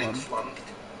 Next one.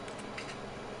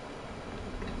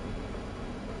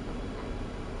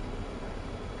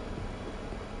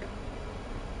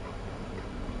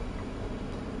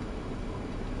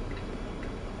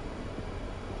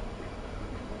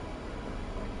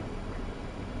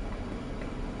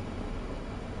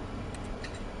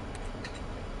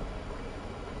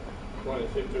 Want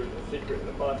to see if there's a secret in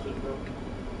the boss's room.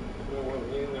 No one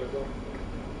in there though.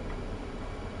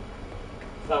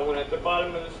 Someone at the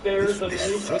bottom of the stairs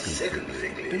underneath.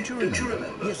 Don't you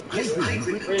remember? Yes, I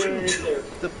remember it too.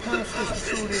 The past is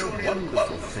truly a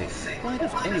wonderful thing. Why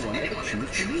does anyone ever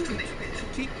choose to leave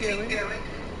it? Keep going.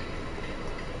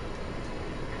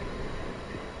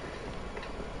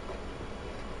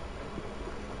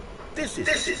 This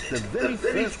is the very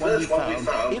first one we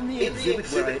found in the exhibit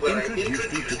where I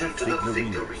introduced you to the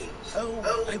figurines.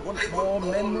 Oh, I want more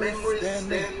memories,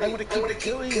 Stanley. I want to keep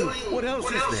going. What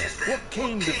else is there? What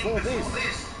came before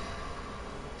this?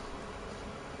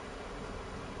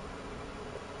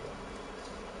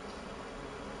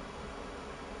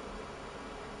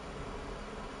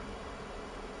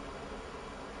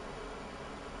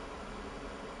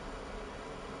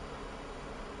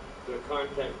 The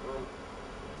content room.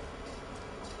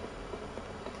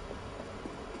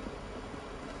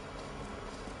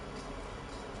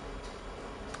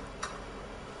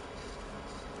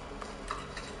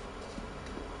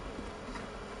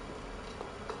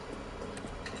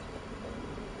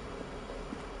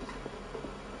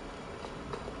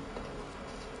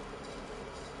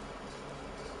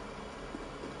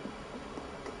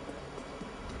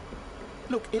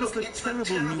 Look, it's the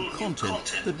terrible new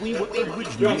content that we were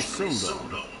originally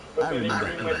sold on. I remember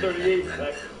everything back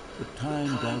then. But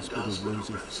time does put a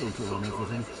rosy filter on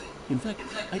everything. In fact,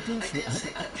 I dare say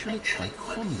I'm actually quite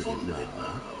fond of it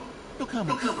now. Look how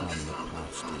much fun the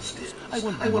past is. I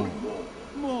want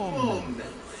more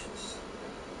memories.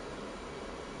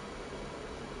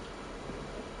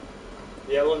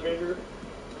 The elevator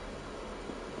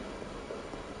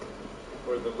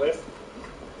or the lift.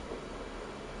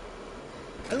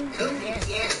 Oh,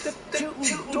 yes. The two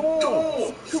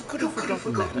doors! Who could have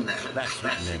forgotten that? A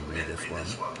classic memory, this one.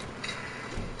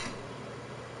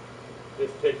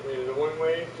 This takes me to the one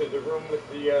way to the room with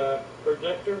the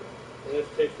projector, and this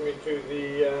takes me to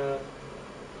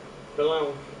the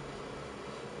lounge.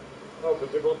 Oh,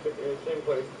 but they're both taking me to the same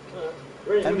place.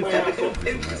 Right And in my before office.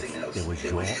 everything else,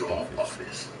 there was your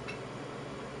office.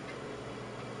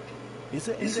 Is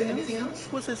there anything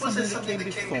else? Was there something that came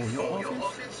before your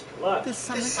office? What? There's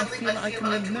something I feel I can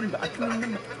remember. I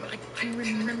can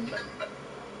remember.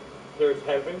 There's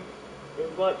heaven.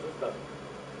 There's lots of stuff.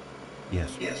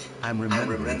 Yes, I'm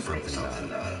remembering something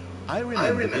now. I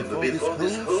remember before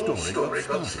this whole story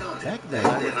got started. Back then,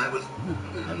 I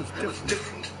was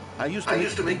different. I used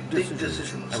to make big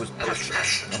decisions. I was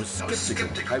passionate. I was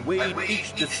skeptical. I weighed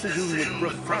each decision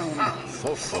with profound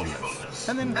thoughtfulness.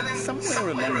 And then, somewhere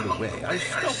along the way, I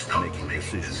stopped making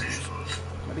decisions.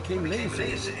 I became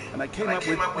lazy, and I came up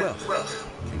with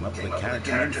a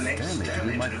character named Stanley to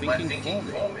do my thinking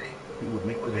for me. He would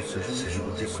make the decisions, he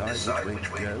would decide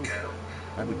which way to go.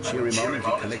 I would cheer him on as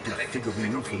he collected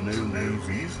figurines for no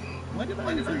reason. Why did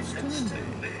I invent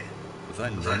Stanley? Was I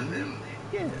lonely?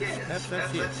 Yes, perhaps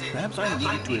that's it. Perhaps I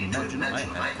needed to imagine I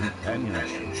had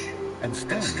companionship. And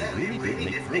Stanley really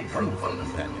did make for a wonderful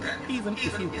companion, even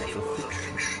if he was a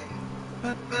fiction.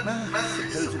 But I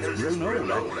suppose it's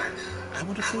grown old. I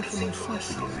want to think for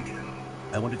myself again.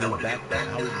 I want to go back to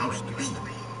how it used to be.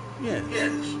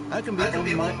 Yes, I can be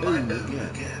on my own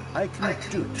again. I can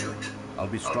do it. I'll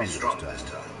be stronger this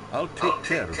time. I'll take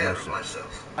care of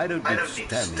myself. I don't need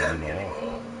Stanley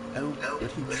anymore. Oh,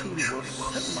 but he truly was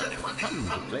so much fun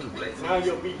to play with. Now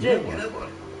you'll be You know dead. what?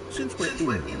 Since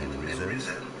we're in the memory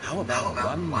zone, how about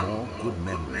one more good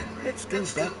memory? Let's go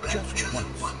back just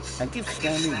once and give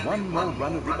Stanley one more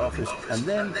run of the office, and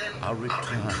then I'll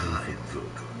retire him for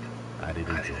good. I did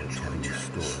enjoy telling the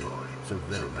story so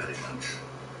very much.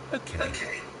 Okay,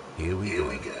 here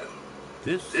we go.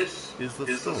 This is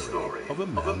the story of a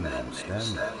man named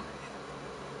Stanley.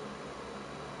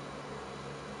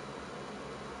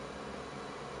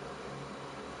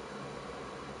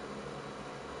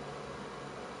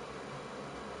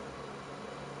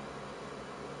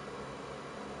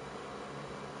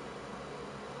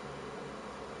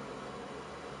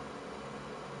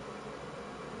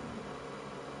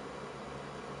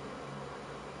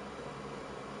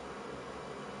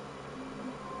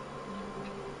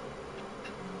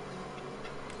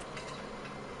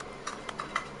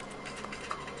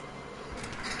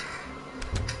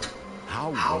 How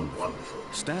wonderful.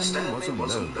 Stanley was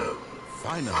alone.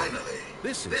 Finally.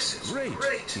 This is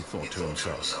great, he thought to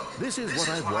himself. This is what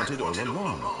I've wanted all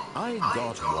along. I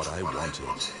got what I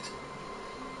wanted.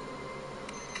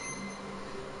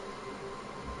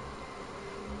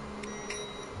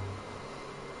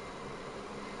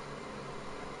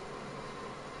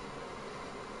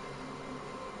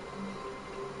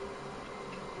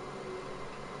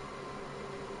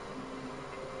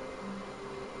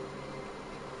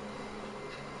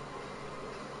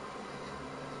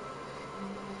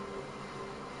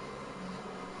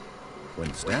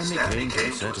 When Stanley came to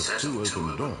the set of two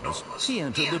open doors, he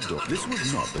entered the door. This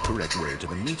was not the correct way to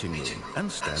the meeting room,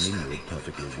 and Stanley knew it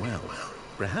perfectly well.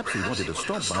 Perhaps he wanted to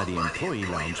stop by the employee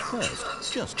lounge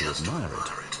first, just to admire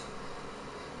it.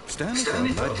 Stanley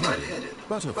felt lightheaded,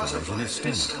 butterflies in his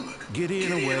stomach, giddy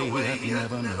in a way he had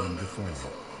never known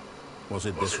before. Was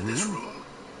it this room?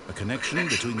 A connection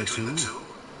between the two?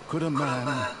 Could a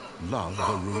man love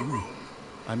the room?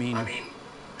 I mean,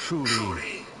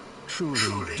 truly,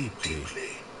 deeply,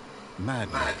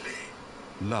 madly,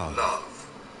 love.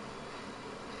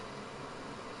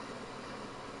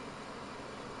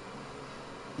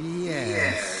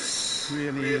 Yes,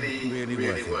 really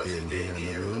worth it being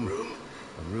here in the room.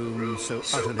 A room so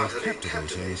utterly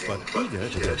captivating, but eager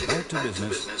to get back to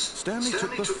business, Stanley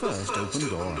took the first open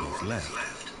door on his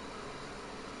left.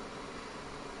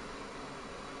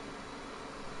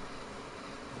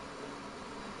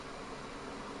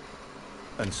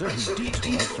 And so he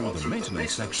detoured through the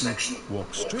maintenance section,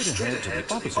 walked straight ahead to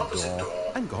the opposite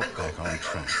door, and got back on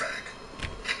track.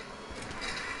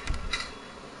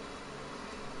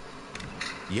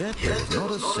 Yet there was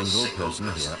not a single person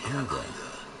here either.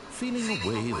 Feeling a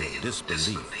wave of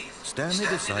disbelief, Stanley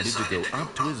decided to go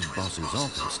up to his boss's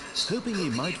office, hoping he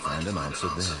might find an answer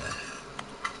there.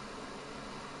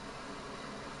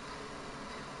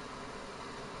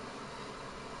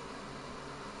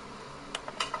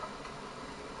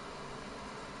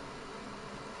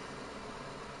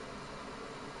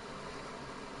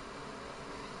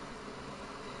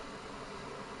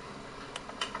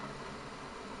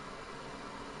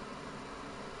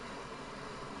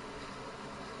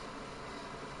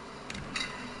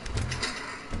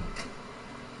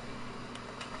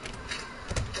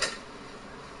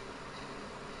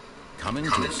 Coming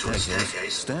to a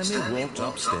staircase, Stanley walked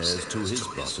upstairs to his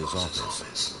boss's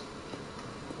office.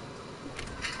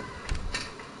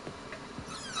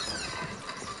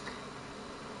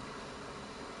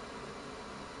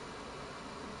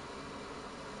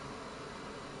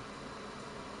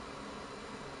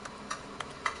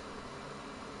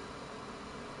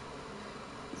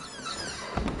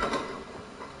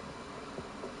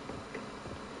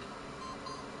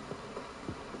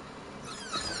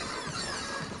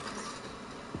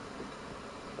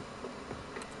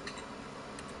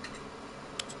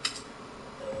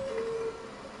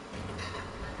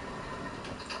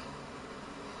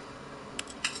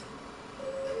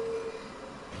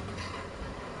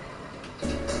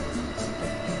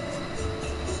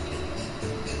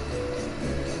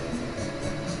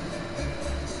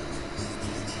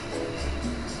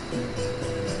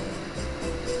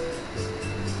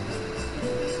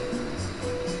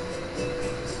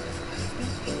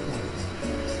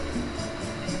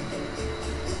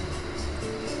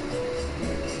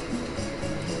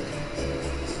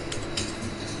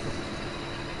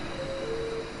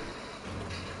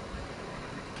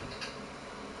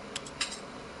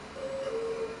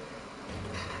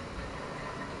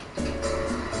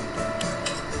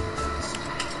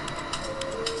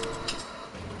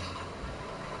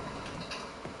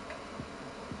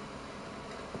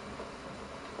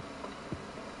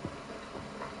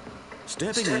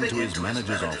 Stepping into his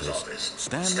manager's office,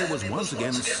 Stanley was once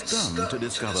again stunned to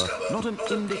discover not an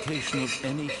indication of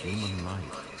any human life.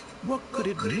 What could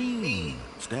it mean?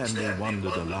 Stanley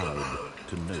wondered aloud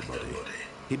to nobody.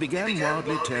 He began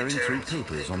wildly tearing through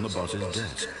papers on the boss's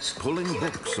desk, pulling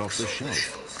books off the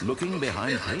shelf, looking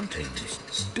behind paintings,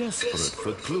 desperate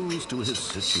for clues to his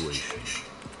situation.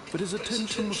 But his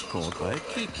attention was caught by a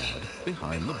keypad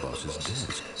behind the boss's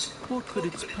desk. What could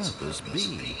its purpose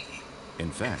be? In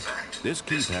fact, this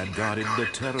keypad guarded the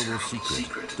terrible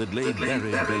secret that lay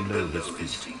buried below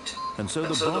his feet. And so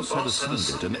the boss had assigned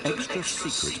it an extra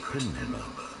secret PIN number,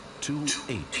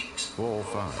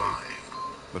 2845.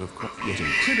 But of course, yet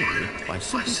incredibly, by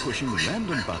simply pushing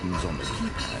random buttons on the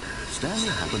keypad, Stanley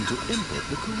happened to input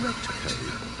the correct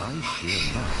code by sheer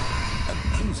luck.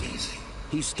 Amazing.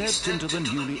 He stepped into the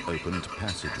newly opened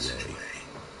passageway.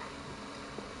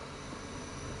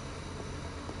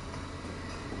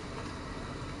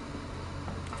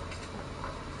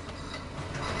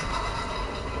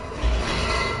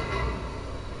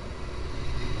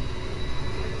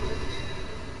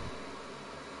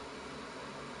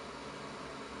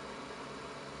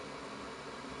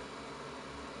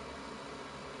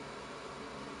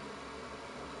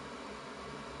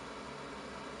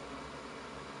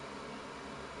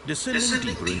 Descending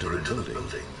deeper into the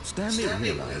building, Stanley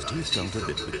realized he felt a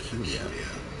bit peculiar.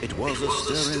 It was a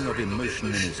stirring of emotion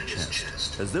in his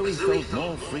chest, as though he felt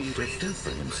more free to think for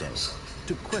himself,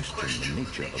 to question the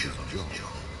nature of his job.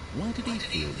 Why did he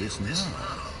feel this now,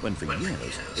 when for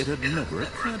years it had never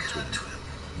occurred to him?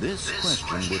 This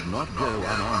question would not go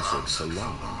unanswered for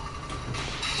long.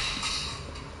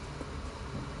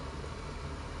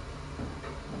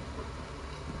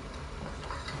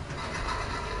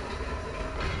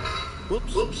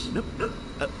 Whoops. Nope.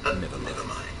 Never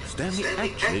mind. Stanley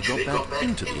actually got back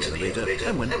into the elevator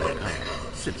and went back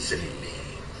up. Silly me.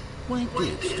 Why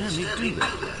did Stanley do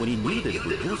that when he knew that it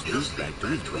would just lead back to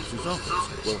his boss's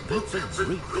office? Well, that's a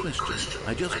great question.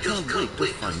 I just can't wait to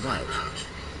find out.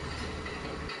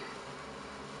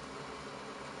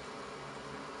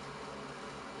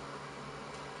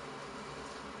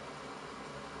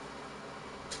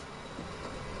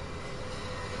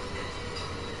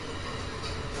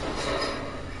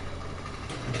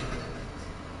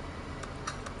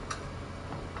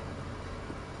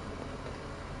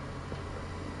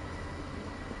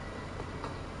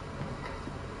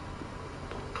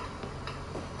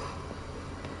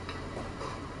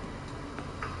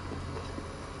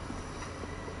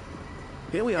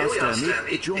 Here we are, Stanley.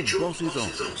 It's your boss's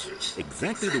office.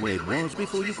 Exactly the way it was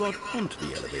before you got onto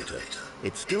the elevator.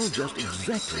 It's still just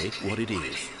exactly what it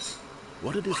is.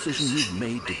 What a decision you've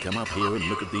made to come up here and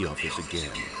look at the office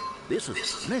again. This has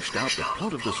fleshed out the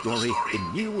plot of the story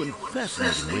in new and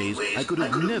fascinating ways I could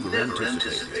have never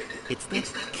anticipated. It's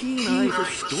that keen eye for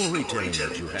storytelling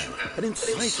that you have, an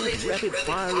incisive rapid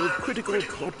fire of critical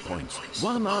plot points,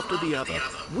 one after the other,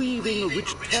 weaving a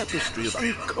rich tapestry of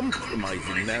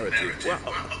uncompromising narrative.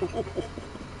 Wow!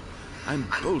 I'm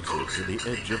bolted to the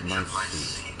edge of my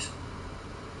seat.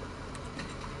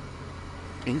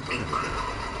 Incredible.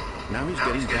 Now he's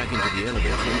getting back into the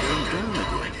elevator and going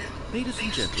down again. Ladies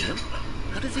and gentlemen,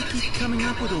 how does he keep coming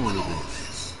up with all of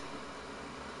this?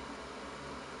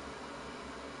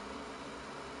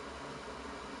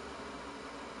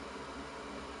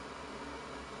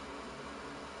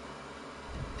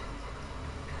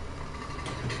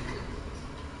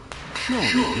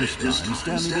 Surely this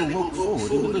time Stanley will walk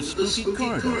forward into the spooky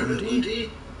corridor, won't he?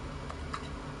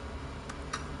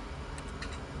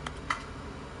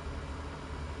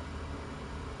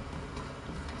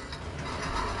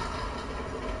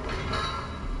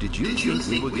 Did you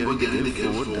think we were going to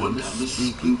go forward down the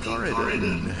spooky corridor?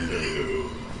 No.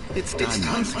 It's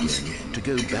time once again to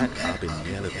go back up in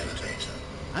the elevator.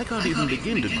 I can't even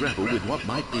begin to grapple with what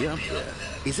might be up there.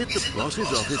 Is it the boss's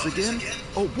office again?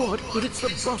 Or what if it's the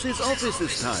boss's office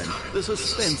this time? The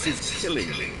suspense is killing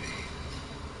me.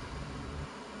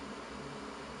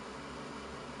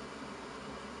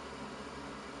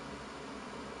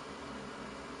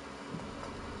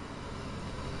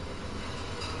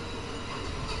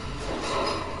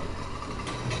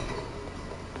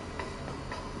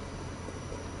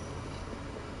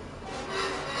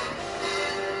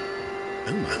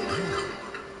 Oh my God,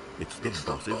 it's the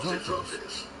boss's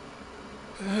office.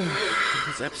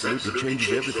 This absolutely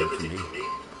changes everything for me.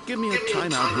 Give me a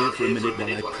time out here for a minute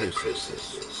while I process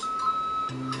this.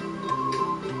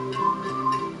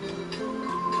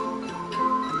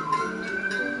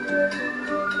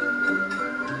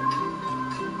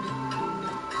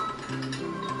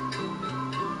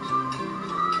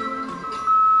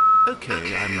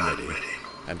 Okay, I'm ready.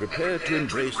 I'm prepared to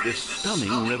embrace this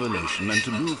stunning revelation and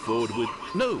to move forward with...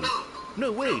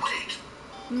 No, wait.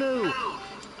 No,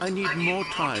 I need more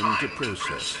time to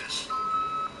process.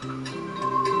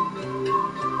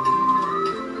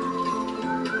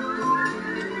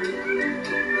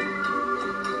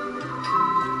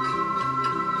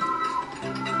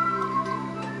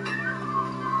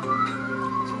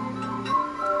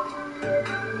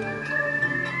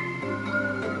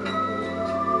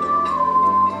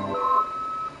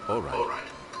 All right.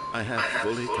 I have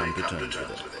fully come to terms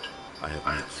with it. I have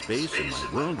made space in my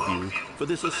worldview for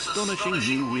this astonishing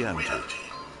new reality.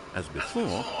 As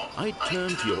before, I turn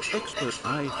to your expert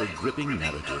eye for gripping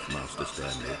narrative, Master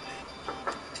Stanley.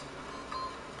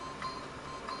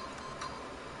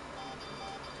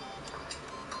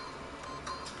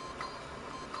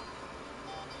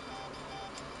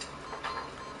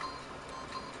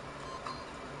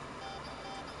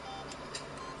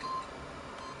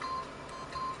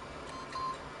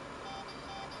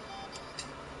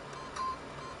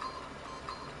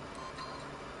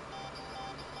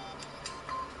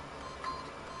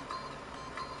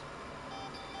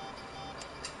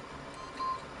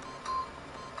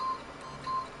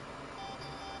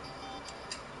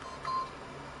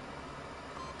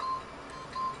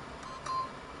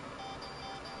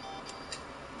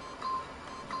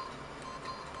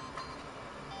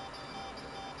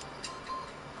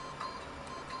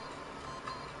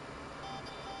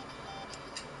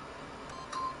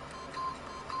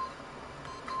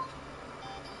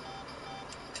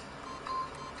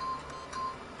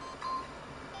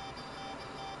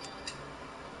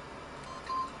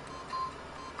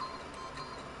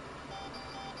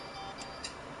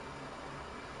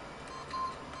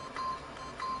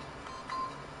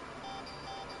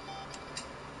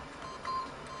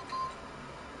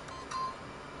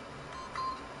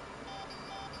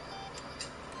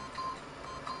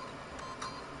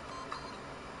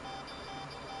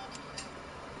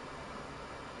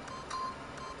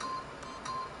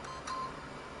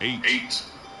 Eight.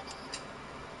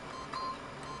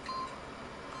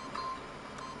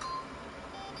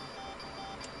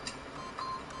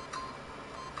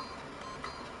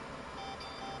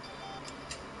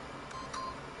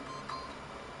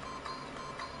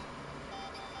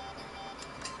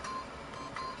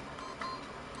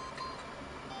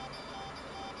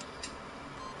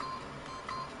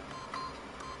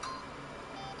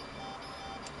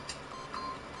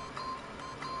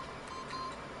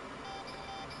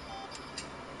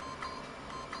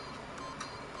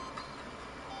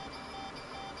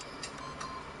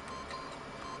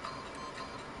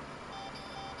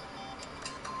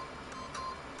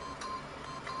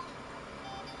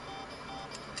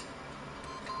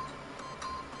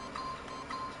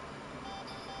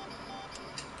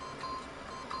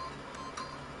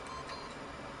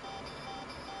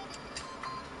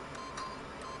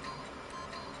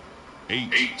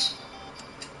 Eight.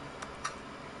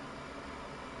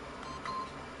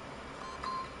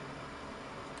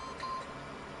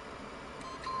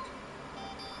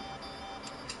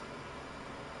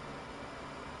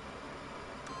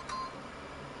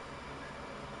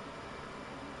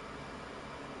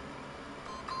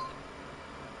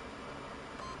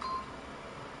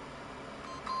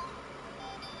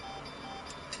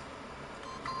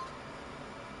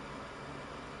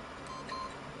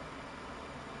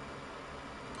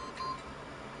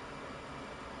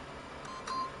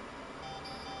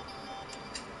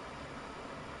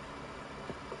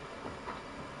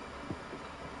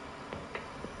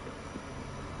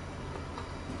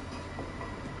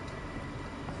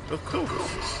 Of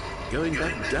course. Going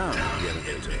back down the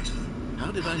elevator.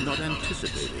 How did I not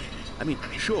anticipate it? I mean,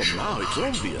 sure, now it's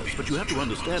obvious, but you have to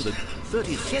understand that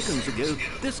 30 seconds ago,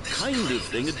 this kind of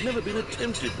thing had never been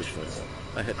attempted before.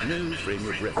 I had no frame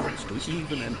of reference to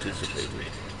even anticipate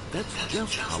it. That's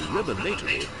just how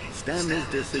revelatory Stanley's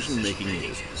decision-making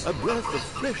is. A breath of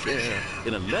fresh air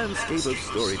in a landscape of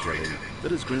storytelling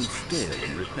that has grown stale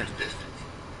and repetitive.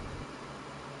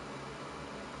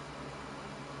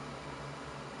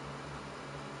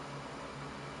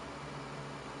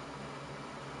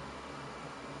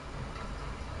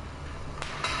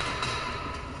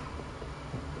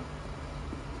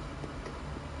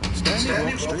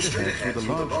 Stanley walked straight ahead through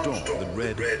the large door that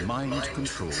read Mind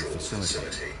Control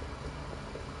Facility.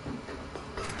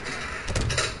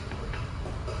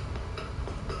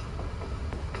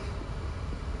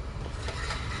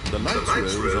 The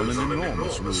lights rose on an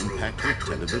enormous room packed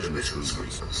with television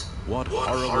screens. What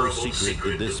horrible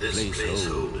secret did this place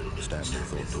hold? Stanley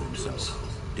thought to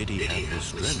himself. Did he have the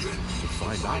strength to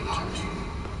find out?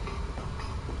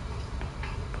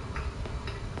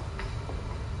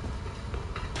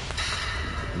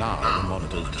 Now the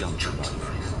monitors jumped to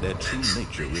life, their true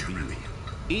nature revealed.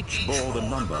 Each bore the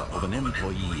number of an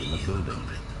employee in the building,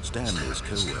 Stanley's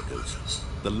co-workers.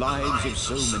 The lives of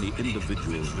so many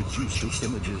individuals reduced to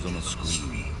images on a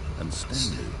screen, and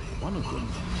Stanley, one of them,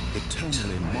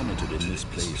 eternally monitored in this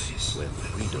place where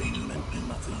freedom meant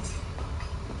nothing.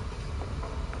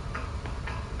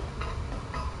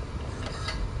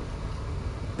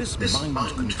 This mind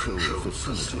control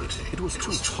facility, it was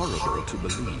too horrible to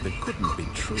believe. It couldn't be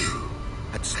true.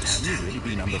 Had Stanley really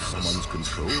been under someone's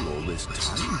control all this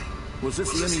time? Was this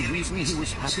the only reason he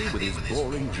was happy with his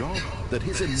boring job? That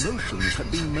his emotions had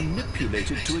been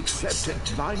manipulated to accept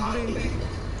it blindly?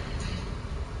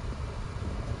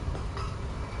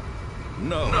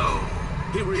 No.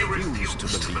 He refused to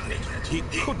believe it. He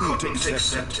couldn't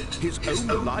accept it. His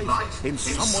own life in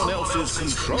someone else's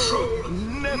control?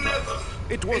 Never.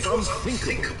 It was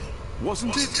unthinkable.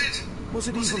 Wasn't it? Was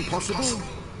it even possible?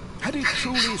 Had he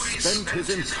truly spent his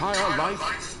entire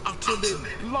life utterly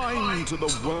blind to the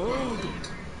world?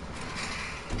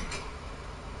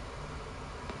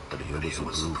 But here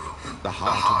was the proof, the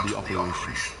heart of the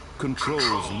operation.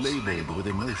 Controls labeled with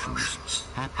emotions,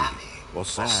 happy or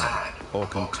sad or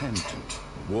content,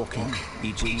 walking,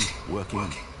 eating,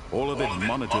 working, all of it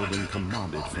monitored and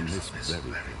commanded from this very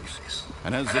place.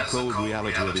 And as the cold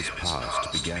reality of his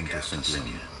past began to sink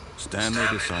in, Stanley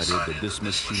decided that this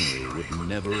machinery would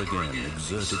never again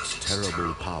exert its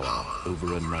terrible power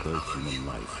over another human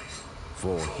life.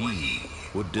 For he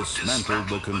would dismantle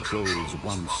the controls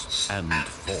once and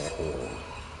for all.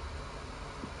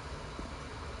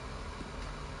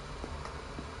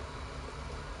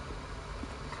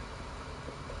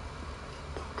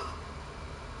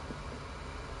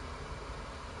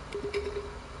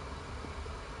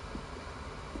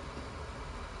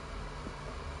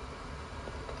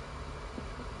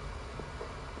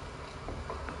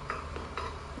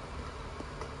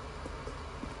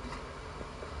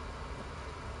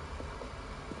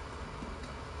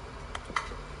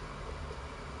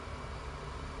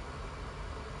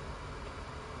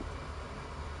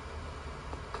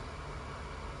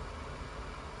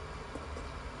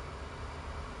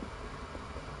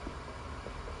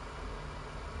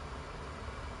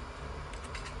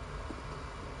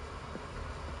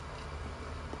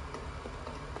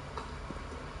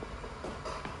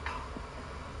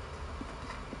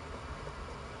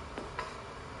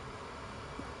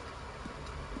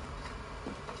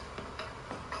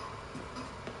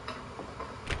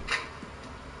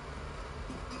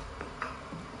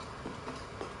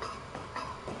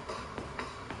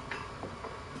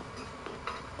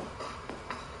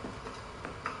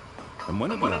 And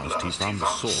when at last he found the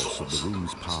source of the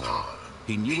room's power,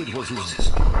 he knew it was his...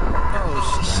 Oh,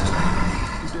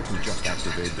 Stanley, you didn't just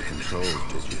activate the controls,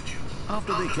 did you?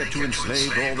 After they kept you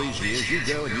enslaved all these years, you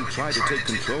go and you try to take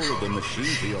control of the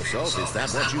machine for yourself. Is that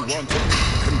what you wanted?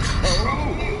 Control?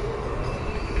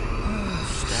 Oh,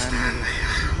 Stanley,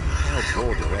 how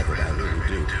bored of effort I really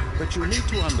do. But you need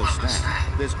to understand,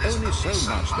 there's only so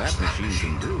much that machine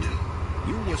can do.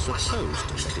 You were supposed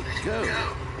to let it go.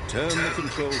 Turn the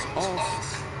controls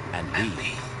off and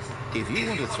leave. If you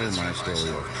want to throw my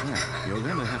story off track, you're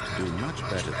going to have to do much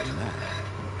better than that.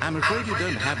 I'm afraid you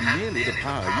don't have nearly the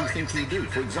power you think you do.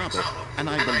 For example, and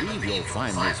I believe you'll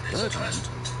find this pertinent,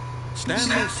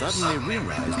 Stanley suddenly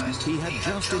realized he had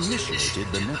just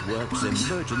initiated the network's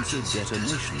emergency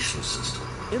detonation system.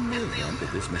 In the event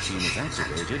that this machine is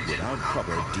activated without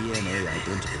proper DNA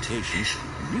identification,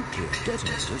 nuclear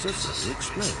detonators are set to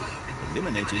explode,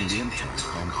 eliminating the entire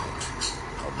complex.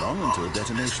 How long until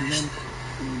detonation then?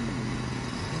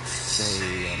 Let's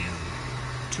say,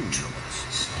 2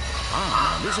 minutes.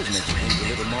 Ah, now this is making things a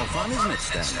little more fun, isn't it,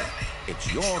 Stanley?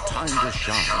 It's your time to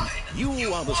shine.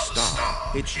 You are the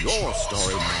star. It's your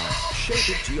story now.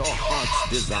 Shape it to your heart's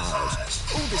desires.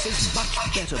 Oh, this is much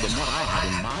better than what I had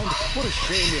in mind. What a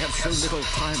shame we have so little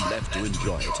time left to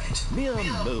enjoy it. Mere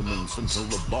moments until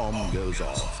the bomb goes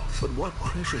off. But what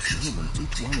precious moments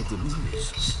each one of them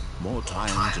is. More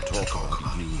time to talk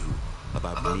about you,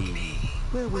 about me,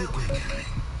 where we're going,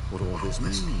 what all this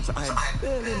means. I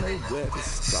barely know where to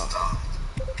start.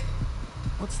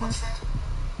 What's that?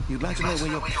 You'd like to know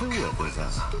where your co-workers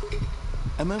are?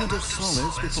 A moment of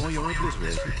solace before you're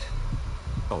obliterated.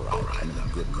 All right, I'm in a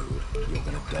good mood. You're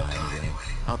gonna die anyway.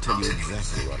 I'll tell you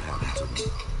exactly what happened to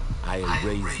them. I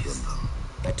erased them.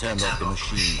 I turned off the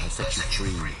machine. I set you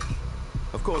free.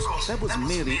 Of course, that was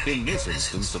merely in this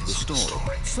instance of the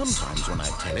story. Sometimes when I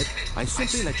tell it, I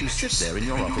simply let you sit there in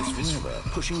your office forever,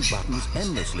 pushing buttons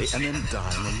endlessly and then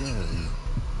dying alone.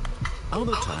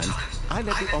 Other times, I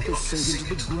let the office sink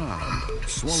into the ground,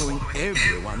 swallowing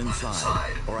everyone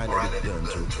inside, or I let it burn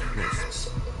to a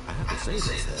crisp. I have to say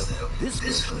this, though, this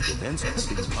version of events has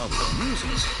been rather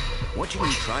amusing. Watching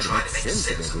you try to make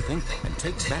sense of everything and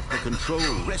take back the control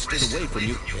wrested away from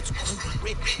you, it's quite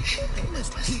rich. I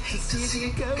almost hate to see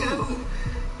it go.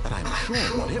 But I'm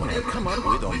sure whatever I come up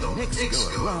with on the next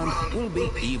go-around will be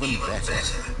even better.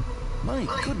 My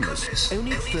goodness,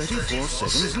 only 34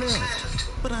 seconds left.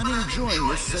 But I'm enjoying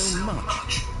this so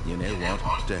much. You know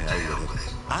what? To hell with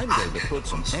it. I'm going to put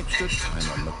some extra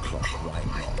time on the clock. Why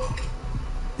not?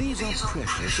 These are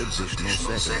precious additional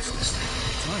seconds.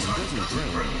 Time doesn't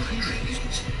grow on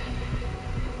trees.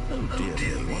 Oh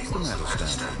dear me, what's the matter,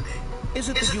 Stanley? Is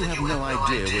it that you have no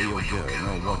idea where you're going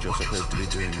or what you're supposed to be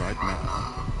doing right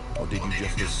now? Or did you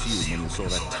just assume when you saw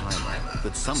that timer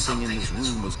that something in this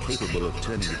room was capable of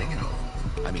turning it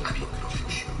on? I mean, look at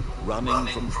you. Running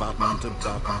from button to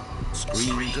button,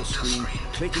 screen to screen,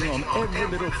 clicking on every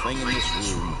little thing in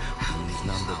this room. These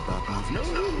numbered buttons, no,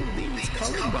 these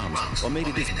colored ones, or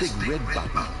maybe this big red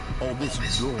button, or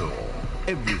this door.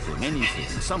 Everything, anything,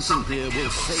 something here will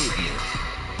save me.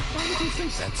 Why would you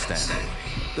think that, Stanley?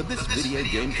 That this video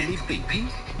game can be beaten?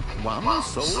 One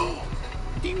soul?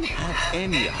 Do you have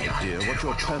any idea what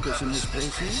your purpose in this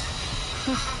place is?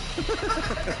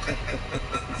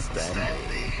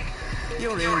 Stanley,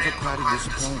 you're in for quite a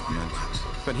disappointment.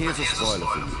 But here's a spoiler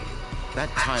for you. That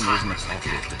timer isn't a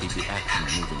catalyst to keep the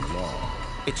action moving along.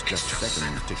 It's just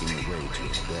seconds ticking away to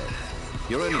your death.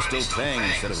 You're only still playing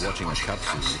instead of watching a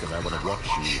cutscene because I want to watch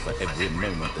you for every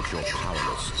moment that you're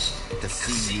powerless. To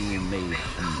see you made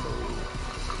humble.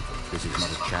 This is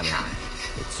not a challenge.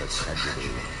 It's a tragedy.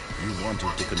 You wanted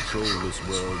to control this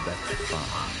world, that's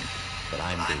fine. But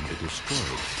I'm going to destroy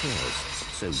it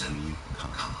first, so you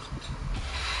can't.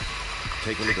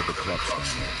 Take a look at the clock,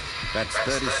 Stanley. That's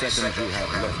 30 seconds you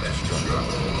have left to struggle.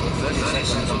 30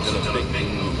 seconds until a big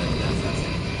move and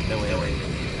nothing. No aiming,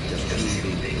 just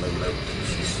you being blown.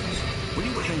 Will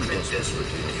you change your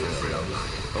specifically to your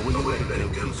life? Or will you let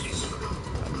it go peacefully?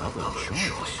 Another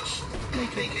choice.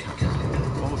 Make it count.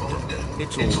 Or don't.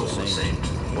 It's all the same.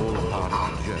 All a part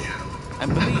of the joke. And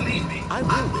believe me, I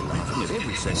will be laughing at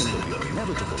every second of your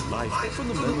inevitable life from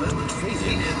the moment we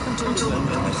fade in until the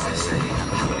moment I say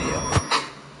happy ever.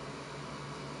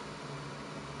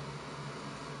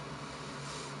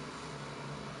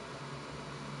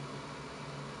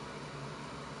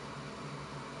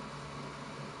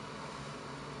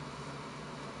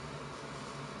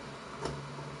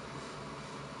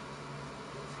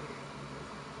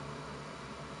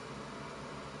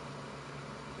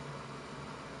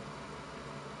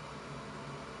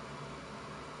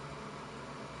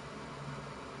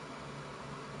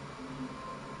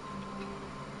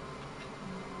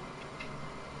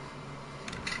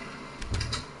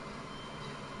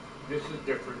 This is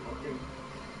different looking.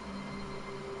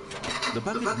 The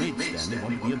bucket made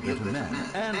Stanley want to be a better man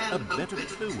and a better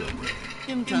co-worker.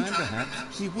 In time,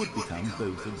 perhaps, he would become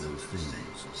both of those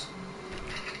things.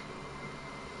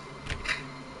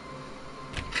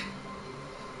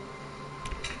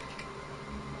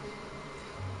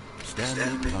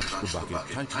 Stanley clutched the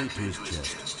bucket tightly to his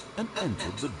chest and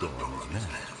entered the door on his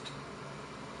left.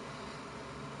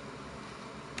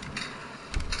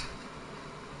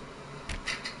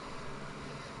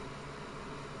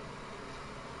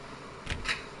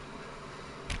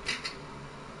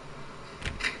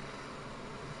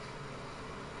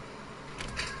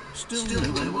 Still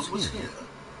no one was here.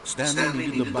 Stanley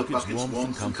needed the bucket's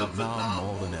warmth and comfort now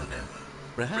more than ever.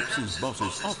 Perhaps his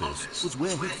boss's office was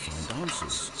where he'd find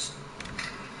answers.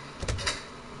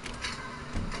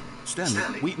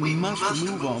 Stanley, we must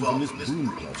move on from this broom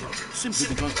closet,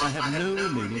 simply because I have no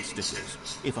remaining stickers.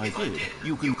 If I did,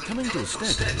 you can... Coming to a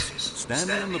staircase,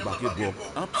 Stanley and the bucket walk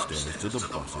upstairs to the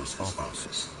boss's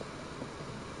office.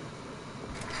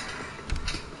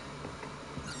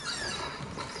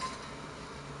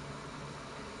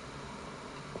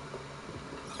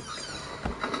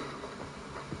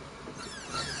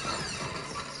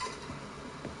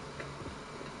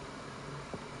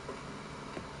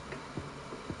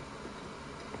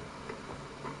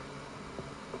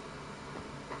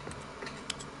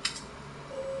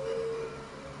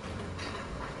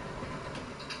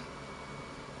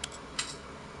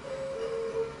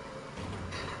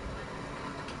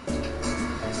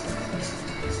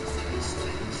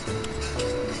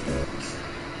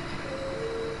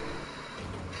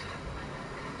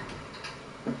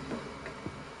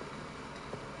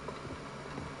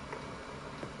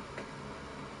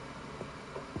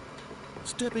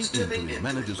 Stepping into his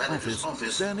manager's office,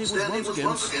 Stanley was once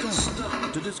again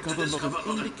stunned to discover not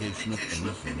an indication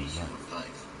of any human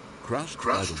life. Crushed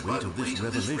by the weight of this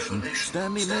revelation,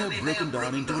 Stanley may have broken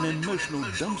down into an emotional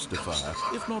dumpster fire,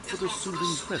 if not for the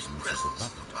soothing presence of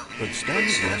the bucket. But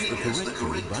Stanley guessed the correct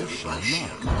word by sheer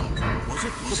luck. Was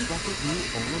it the bucket knew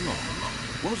all along?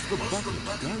 Was the bucket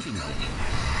guiding him?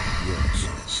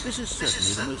 Yes, this is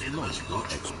certainly the most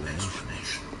logical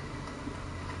explanation.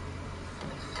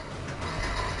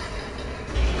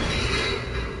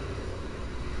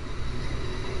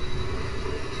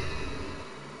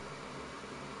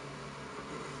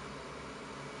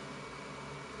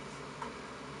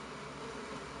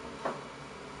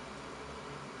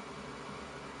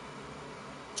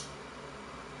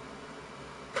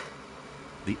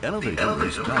 The elevator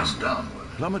raced downward,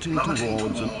 plummeting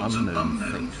towards an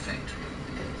unknown fate.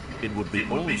 It would be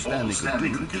all Stanley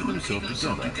could do to keep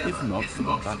himself together, if not for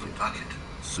the bucket.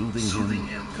 Soothing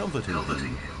him, comforting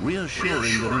him,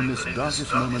 reassuring that in this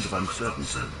darkest moment of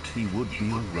uncertainty, he would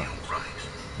be all right.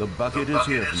 The bucket is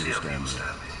here for you, Stanley.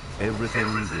 Everything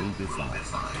will be fine.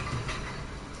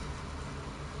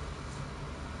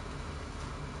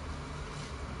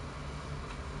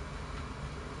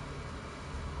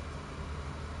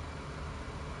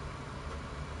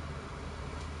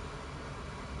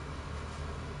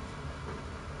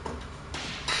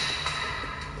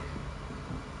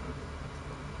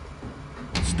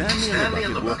 Stanley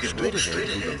and the bucket walked straight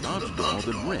ahead through the large door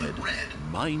that read,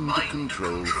 Mind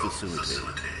Control Facility.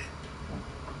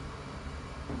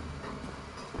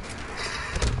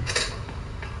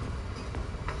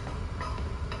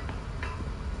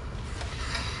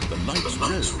 The lights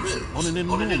rose on an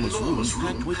enormous room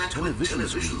packed with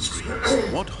television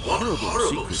screens. What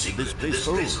horrible secrets did this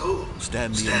place hold?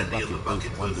 Stanley and the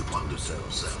bucket both wondered to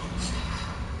themselves.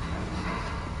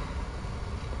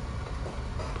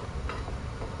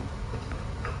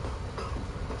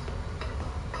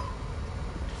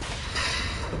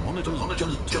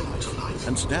 Monitors jumped to life,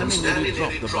 and Stanley nearly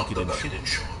dropped the bucket in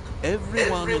shock.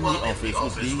 Everyone in the office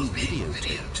was being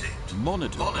videotaped,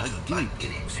 monitored by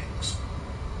guinea pigs.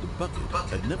 The bucket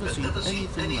had never seen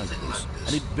anything like this,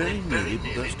 and it very nearly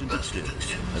burst into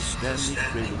tears as Stanley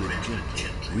cradled it gently,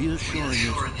 reassuring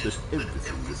it that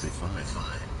everything would be fine.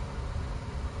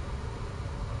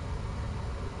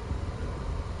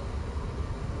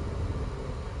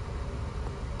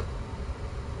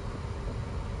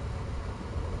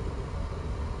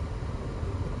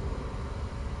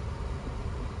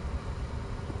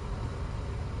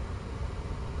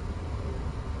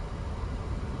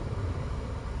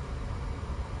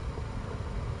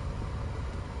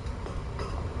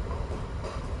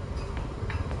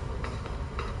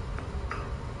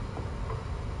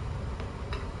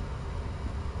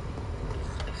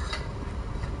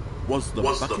 Was the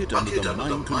bucket under the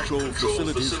mind control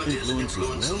facility's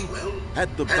influence as well?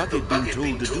 Had the bucket been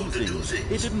told to do things it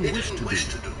didn't wish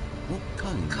to do? What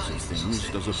kinds of things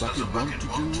does a bucket want to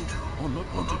do or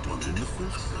not want to do in the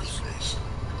first place?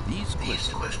 These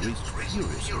questions raised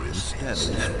furiously in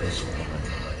Stanley's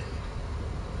mind.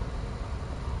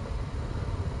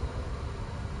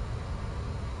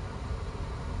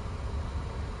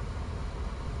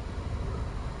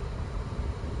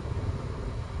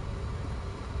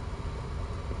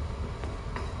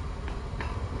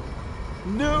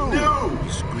 No!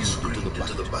 He screamed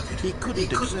into the bucket. He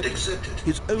couldn't accept it.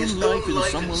 His own life in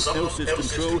someone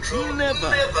else's control.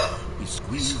 Never! He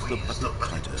squeezed the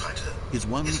bucket tighter. His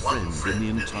one friend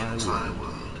in the entire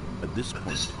world. At this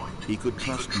point, he could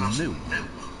trust no one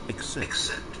except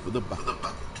for the bucket.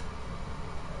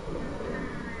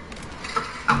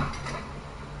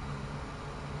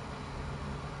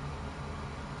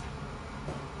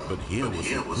 But here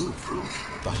was the proof.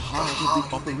 The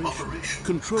heart of the operation.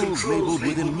 Controls labeled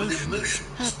with emotions.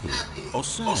 Happy, or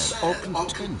sad, or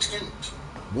content.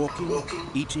 Walking,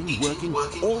 eating, working,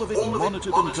 all of it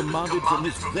monitored and commanded from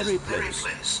this very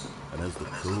place. And as the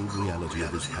cold reality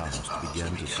of his past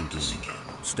began to sink in,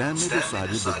 Stanley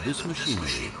decided that this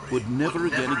machinery would never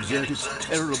again exert its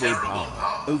terrible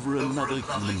power over another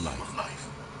human life.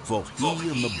 For he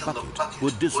and the bucket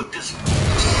were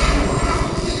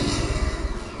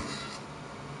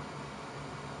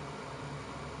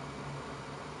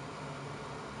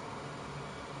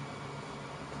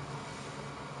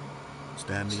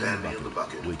Stanley and the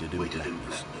bucket waited in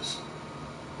blackness.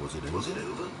 Was it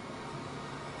over?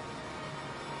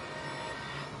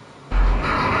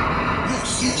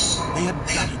 Yes, they had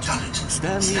done it.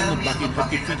 Stanley and the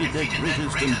bucket had defeated their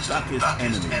greatest and darkest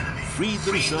enemy, freed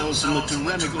themselves from the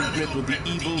tyrannical grip of the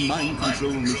evil mind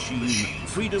control machine.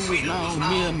 Freedom was now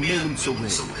mere moments away.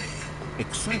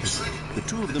 Excitedly, the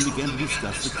two of them began to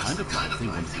discuss the kind of life they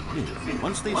wanted to live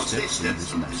once they stepped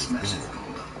through this massive door.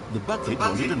 The bucket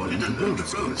wanted to learn to roller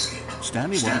skate.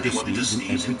 Stanley wanted to ski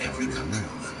in every country on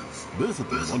Earth. Both of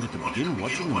them wanted to begin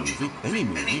watching a movie, any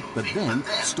movie, but then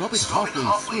stop it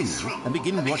halfway through and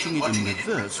begin watching it in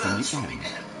reverse from the end.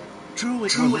 True,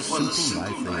 it was a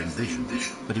simple life they envisioned,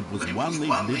 but it was one they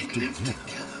lived together,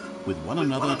 with one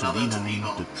another to lean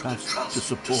on, to trust, to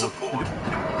support, and to...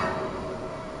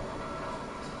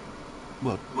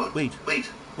 What? Wait.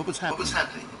 What was happening?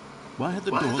 Why had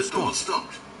the door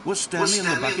stopped? Was Stanley and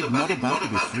the bucket not about to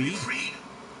be freed?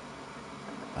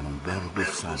 An unbearable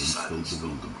silence filled the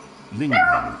room,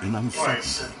 lingering in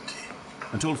uncertainty,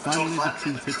 until finally the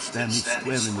truth hit Stanley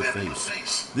square in the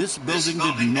face. This building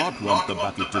did not want the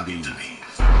bucket to leave.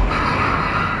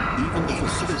 Even the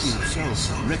facility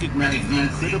itself recognized the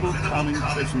incredible calming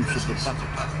presence of the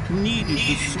bucket, needed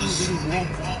the soothing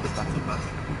warmth of the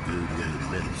bucket, who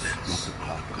gave way lens,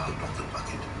 not the part of the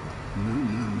bucket. No.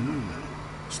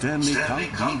 Stanley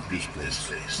can't leave this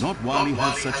place, not while he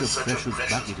has such a precious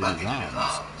bucket in his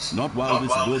arms, not while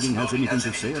this building has anything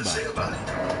to say about it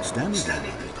tonight. Stanley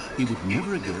realized he would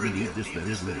never again leave this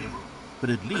very room, but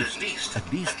at least he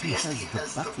has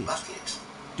the bucket.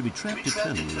 To be trapped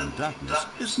eternally in darkness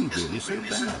isn't really so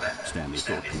bad, Stanley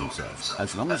thought to himself.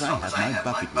 As long as I have my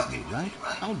bucket with me, right?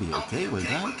 I'll be okay,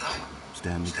 won't I?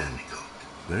 Stanley gulped.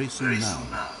 Very soon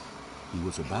now, he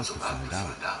was about to find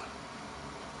out.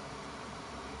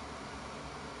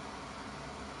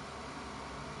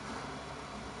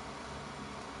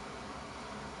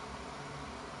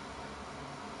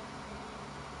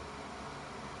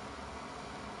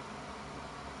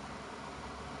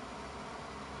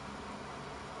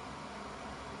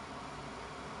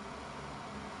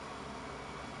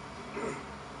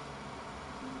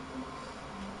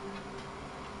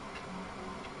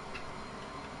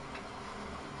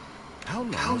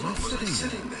 How long was he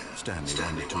sitting there? Stanley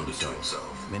wondered to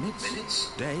himself.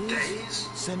 Minutes? Days?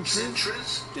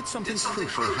 Centuries? Did something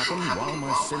crucial happen while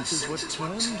my senses were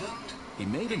turned? He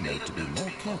made a note to be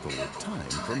more careful with time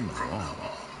from now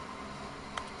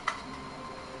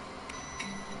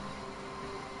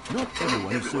on. Not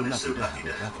everyone is so lucky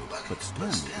to have a bucket, but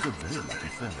Stanley is a very lucky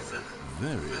fellow.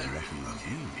 Very lucky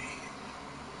indeed.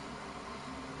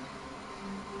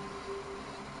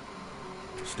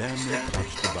 Stanley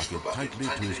clutched the bucket tightly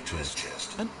to his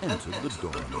chest and entered the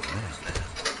door on his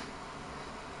left.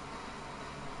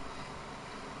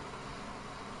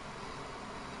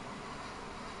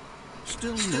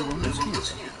 Still no one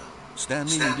was here.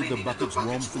 Stanley needed the bucket's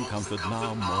warmth and comfort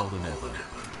now more than ever.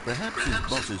 Perhaps his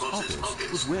boss's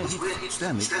office was where he...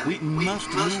 Stanley, we must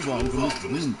move on from this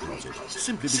broom closet,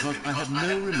 simply because I have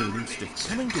no remaining sticks.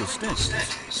 Coming to a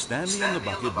staircase, Stanley and the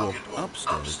bucket walked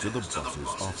upstairs to the boss's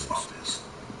office.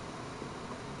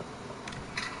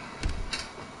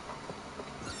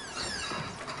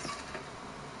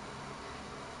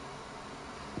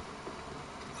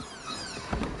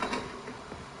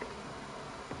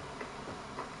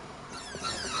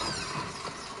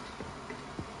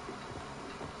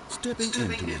 Stepping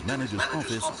into his manager's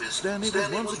office, Stanley was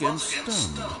once again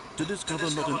stunned to discover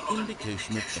not an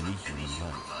indication of any human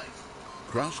life.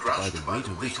 Crushed by the weight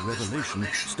of this revelation,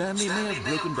 Stanley may have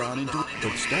broken down into it,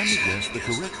 but Stanley guessed the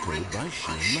correct code by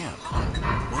sheer luck.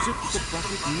 Was it the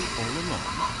bucket knew all along?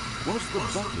 Was the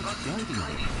bucket guiding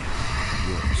him?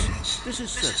 Yes, this is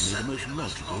certainly the most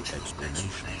logical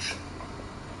explanation.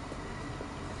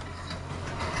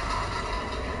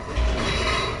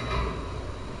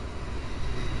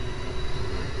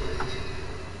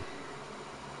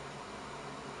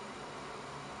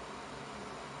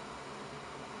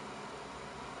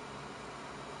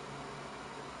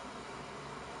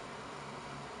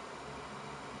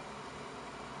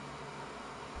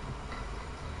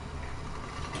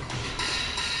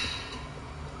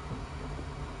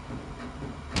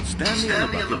 Stanley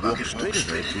and the bucket walked straight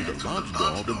ahead through the large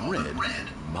door that read,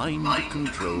 Mind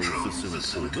Control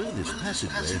Facility. Although this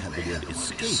passageway had the word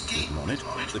escape written on it,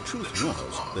 the truth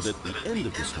was that at the end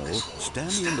of this hall,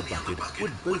 Stanley and the bucket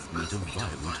would both meet a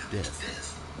violent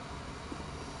death.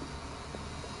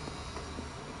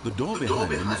 The door behind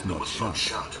them was not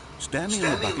shut. Stanley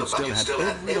and the bucket still had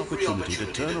every opportunity to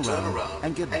turn around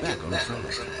and get back on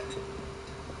track.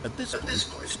 At this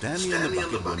point, Stanley and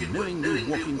the bucket were knowingly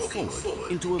walking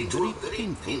forward into a very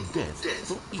painful death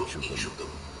for each of them.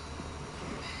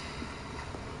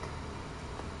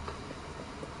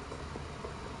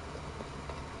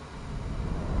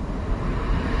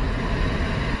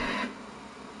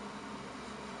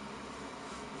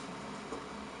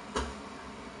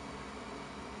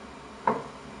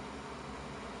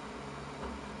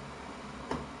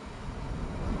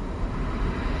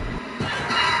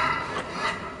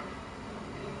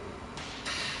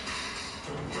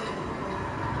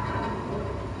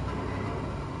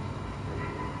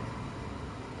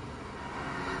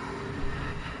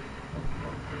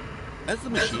 As the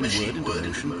machine whirred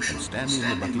into motion and Stanley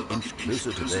and the bucket inched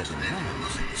closer to their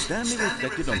demands, Stanley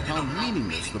reflected on how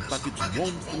meaningless the bucket's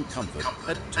warmth and comfort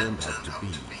had turned out to be.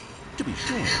 To be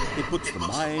sure, it puts the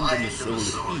mind and the soul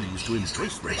at ease to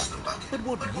embrace the bucket, but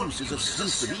what use is a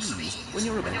sense of ease when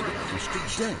you're about to be pushed to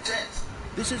death?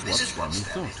 This is what Stanley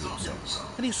thought to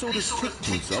himself, and he sort of kicked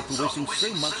himself for wasting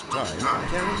so much time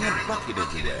carrying a bucket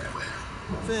everywhere.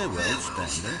 Farewell,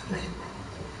 Stanley.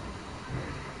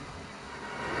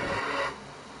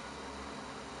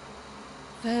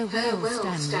 Farewell,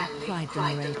 Stanley, cried the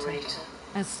narrator,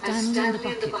 as Stanley and the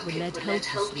bucket were led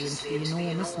helplessly into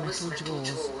the enormous metal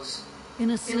jaws.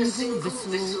 In a single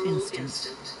visceral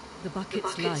instant, the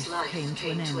bucket's life came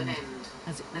to an end,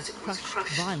 as it was crushed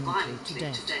violently to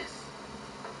death.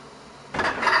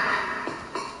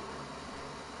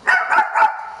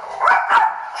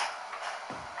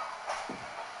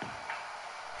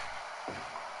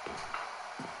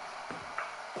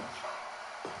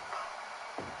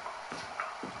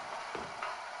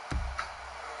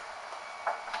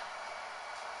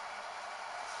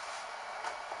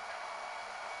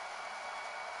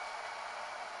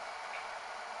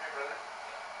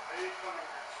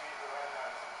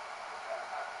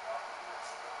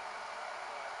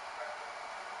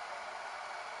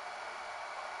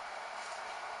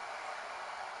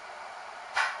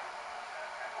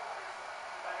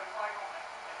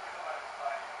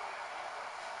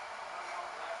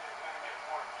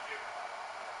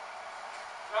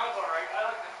 Sounds alright.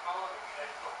 I like the smell of it. I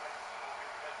still think it's a little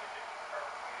bit because they get the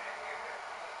perfect way.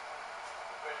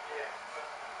 But yeah,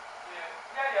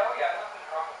 nothing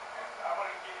wrong with it. I want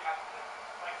to give you nothing.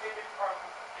 Like, they get parts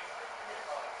with the things like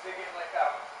they get like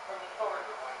from the stores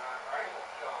or whatnot, right?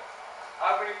 So,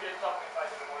 I wouldn't get something if I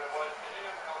didn't know what it was, because you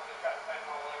never know if it's got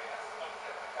fentanyl in it or some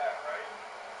shit like that, right?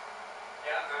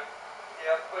 Yeah, man.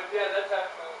 Yeah, but yeah, that's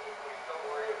absolutely clean. Don't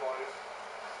worry about it.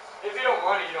 If you don't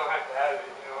want it, you don't have to have it,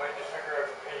 you know. I just figure I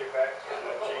would pay you back for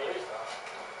the change stuff.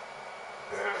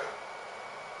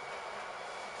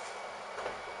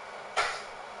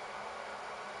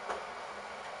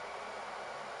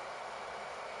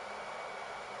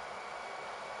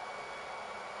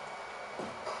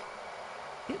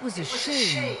 It was a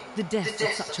shame, the death of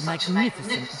such a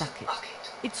magnificent bucket.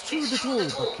 It's true that all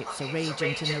buckets are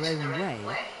radiant in their own way,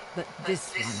 but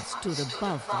this one stood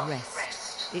above the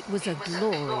rest. It was a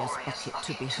glorious bucket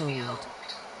to behold.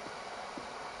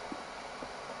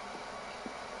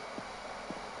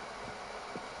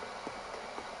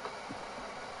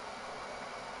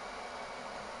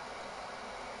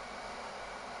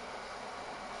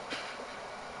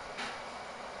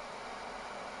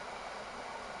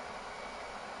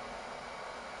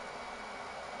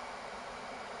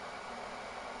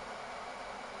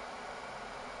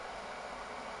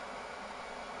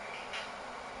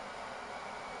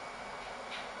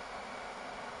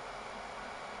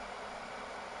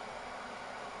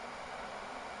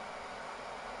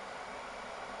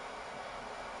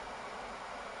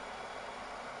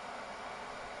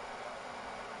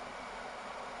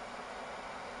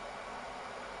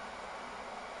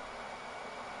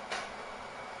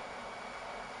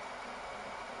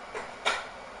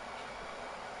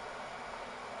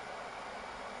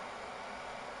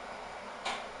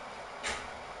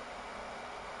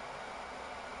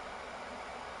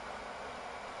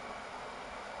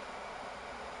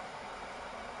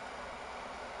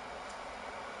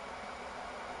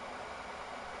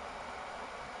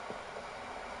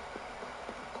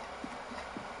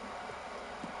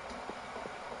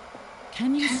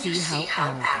 Can you see how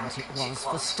arrogant it was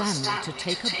for Stanley to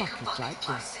take a bucket like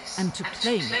this and to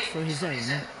claim it for his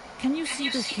own? Can you see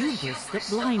the hubris that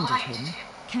blinded him?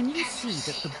 Can you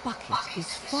see that the bucket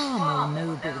is far more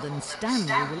noble than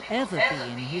Stanley will ever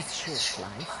be in his short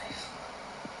life?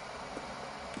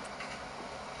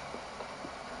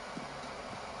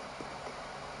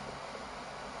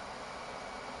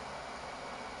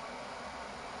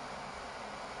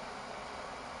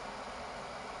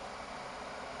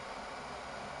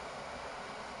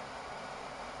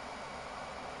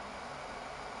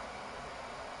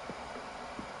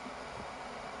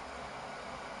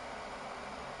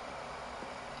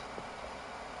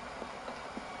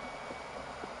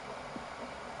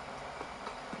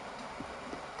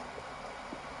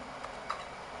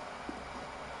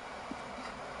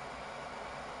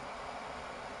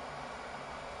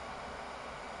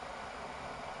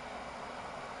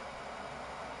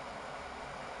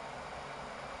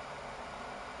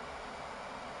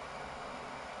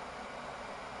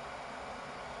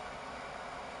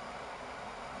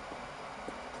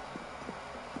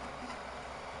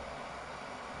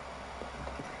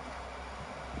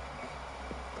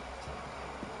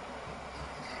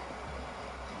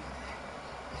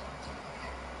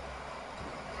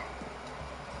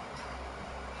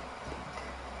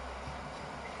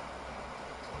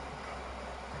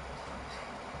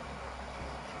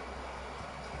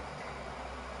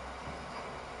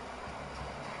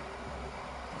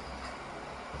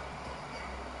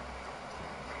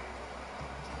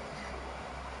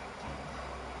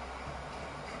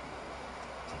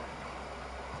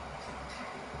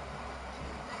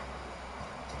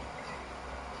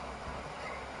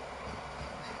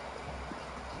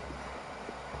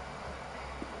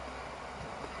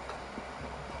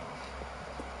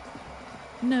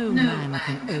 No man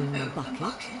can own a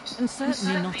bucket, and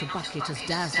certainly not a bucket as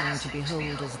dazzling to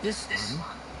behold as this one.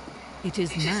 It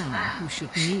is man who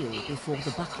should kneel before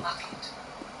the bucket.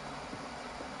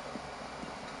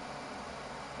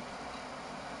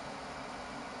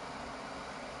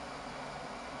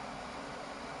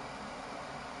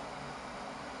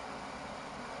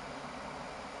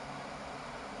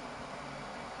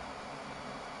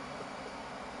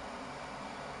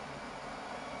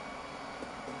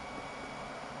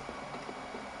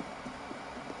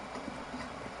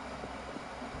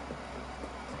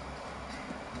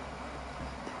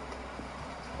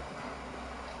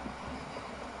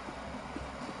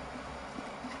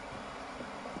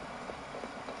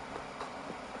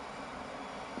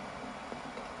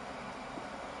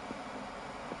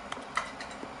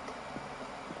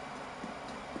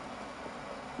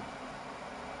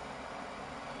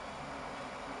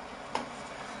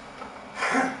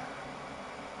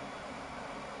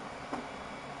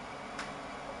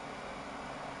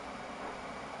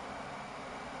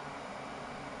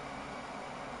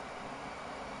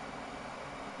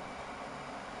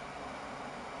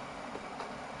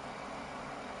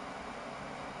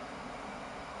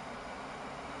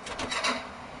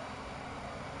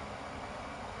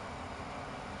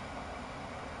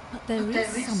 But there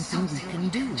is something we can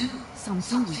do,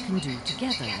 something we can do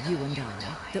together, you and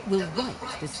I, that will right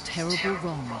this terrible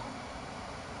wrong.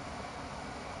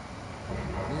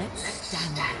 Let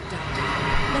Stanley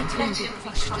die. Let him be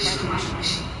crushed by the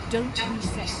machine. Don't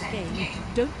reset the game.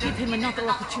 Don't give him another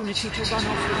opportunity to run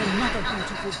off with another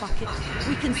beautiful bucket.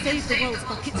 We can save the world's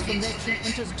buckets from their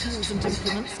treatment as tools and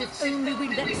implements if only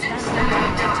we let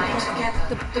Stanley die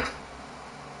together.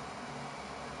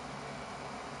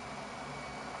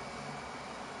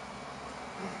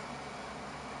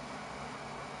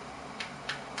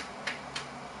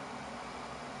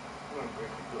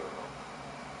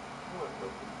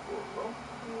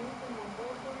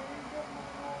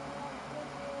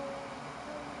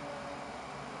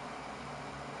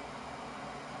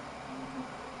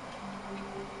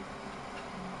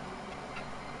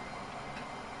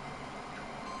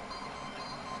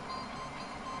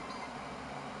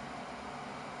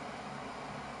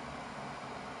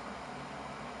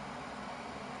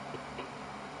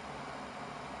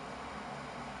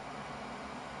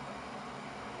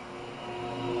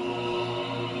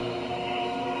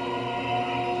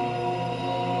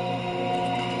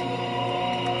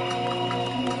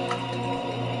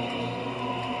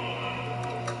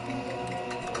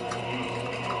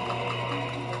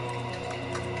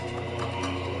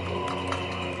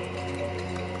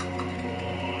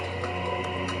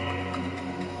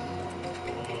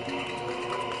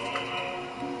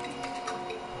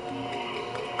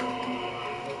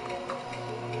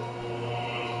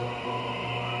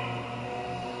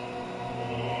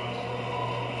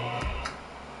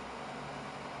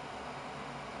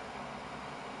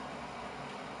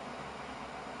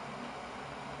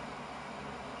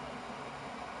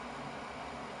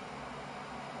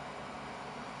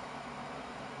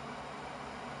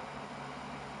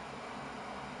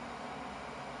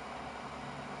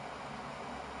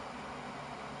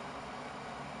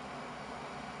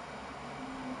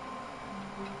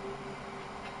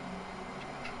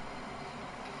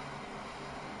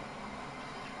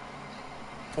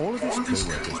 All of his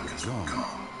co-workers were gone.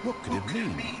 What could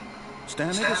it mean?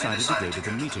 Stanley decided to go to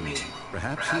the meeting room.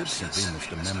 Perhaps he had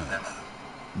simply missed a memo.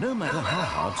 No matter how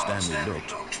hard Stanley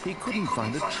looked, he couldn't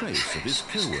find a trace of his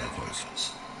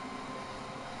co-workers.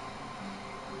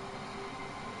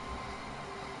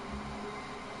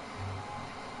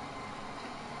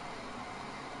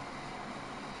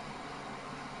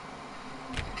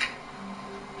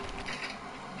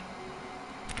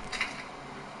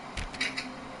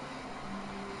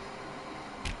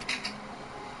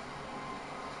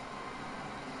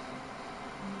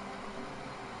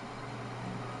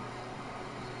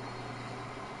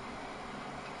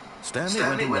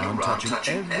 Stanley went around touching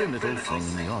every little thing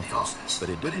in the office, but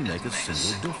it didn't make a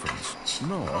single difference,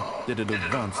 nor did it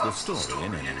advance the story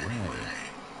in any way.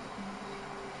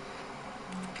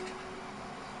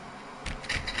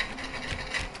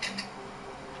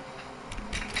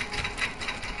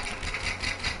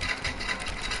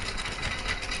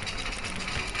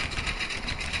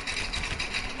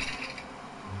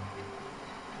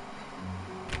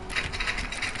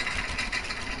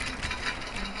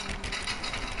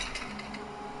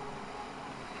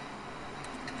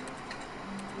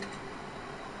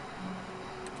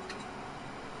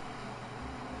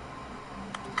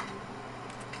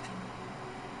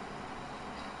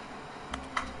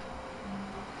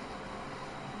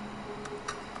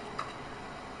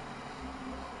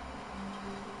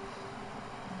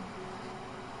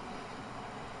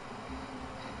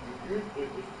 Usually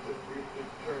this usually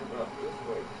turns up this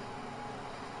way.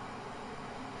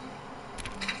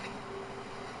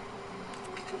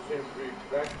 This seems to be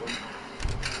expected.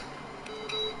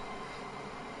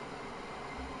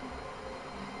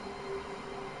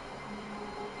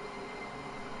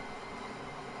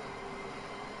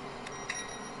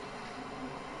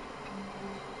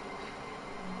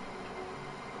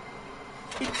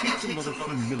 It takes a lot of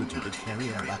humility to carry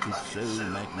a bucket so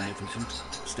magnificent.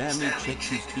 Stanley checked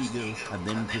his ego and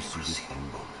then proceeded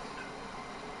onward.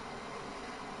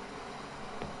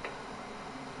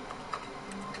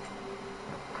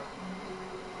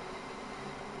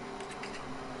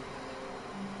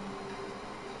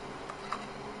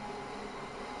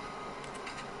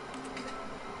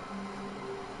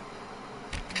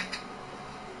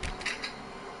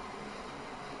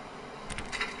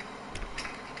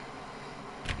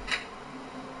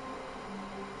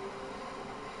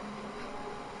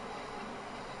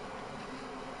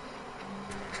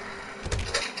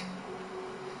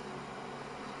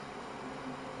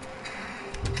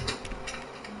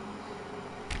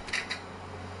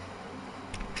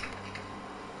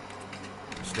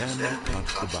 Stanley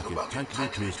clutched the bucket tightly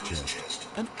to his chest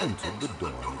and entered the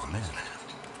door on his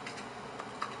left.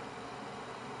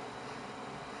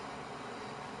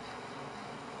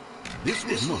 This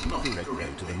was not the correct way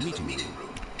to the meeting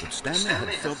room, but Stanley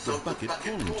had felt the bucket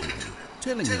calling to him,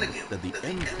 telling him that the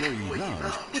employee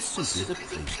lounge was simply the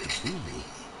place to be.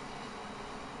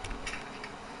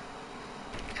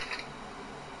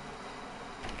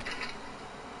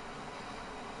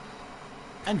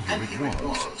 And here it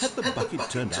was. Had the bucket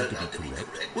turned out to be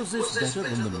correct? Was this better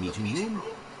than the meeting room?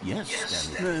 Yes,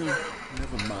 Stanley. No,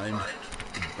 never mind.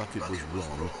 The bucket was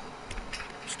wrong.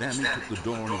 Stanley took the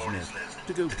door on his left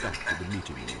to go back to the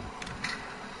meeting room.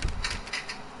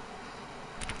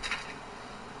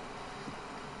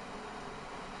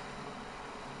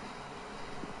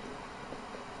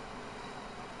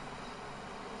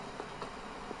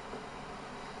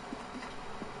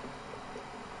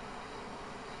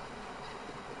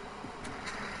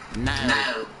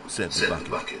 No, said the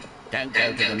bucket. Don't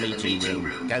go to the meeting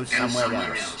room. Go somewhere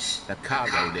else. The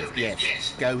cargo lift,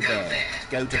 yes. Go there.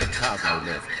 Go to the cargo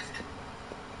lift.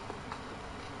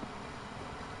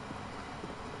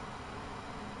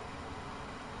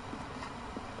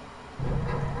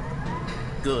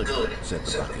 Good, said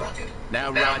the bucket.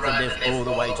 Now ride the lift all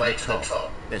the way to the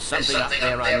top. There's something up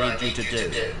there I need you to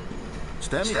do.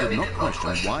 Stanley did not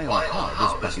question why or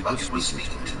how this bucket was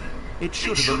speaking to him. It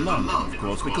should have alarmed him, of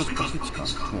course, because buckets can't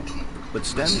talk. But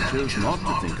Stanley chose not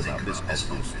to think about this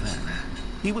obvious fact.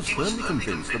 He was firmly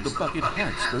convinced that the bucket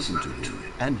had spoken to him,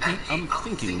 and he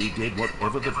unthinkingly did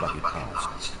whatever the bucket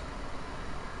asked.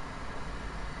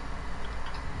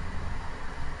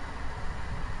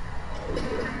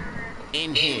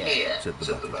 In here, said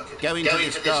the bucket. Go into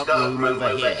this dark room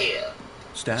over here.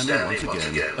 Stanley once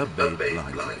again obeyed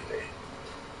blindly.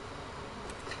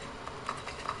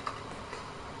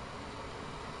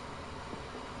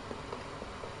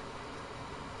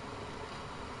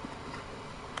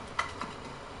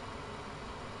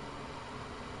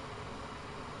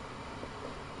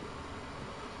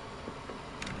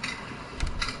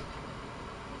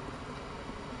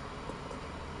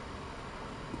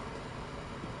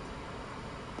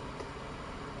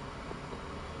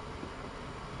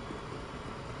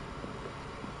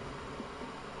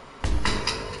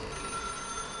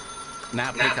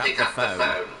 Now pick up the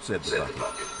phone, said the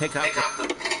bucket. Pick up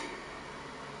the...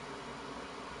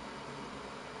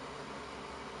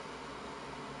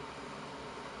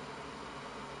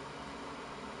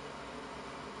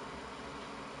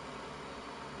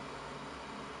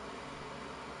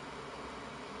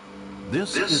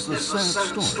 This is the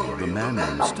sad story of the man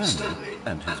named Stanley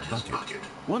and his bucket.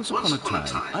 Once upon a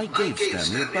time, I gave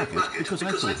Stanley a bucket because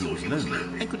I thought he was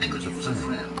lonely and could use a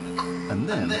friend. And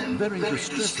then, very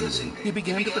distressingly, he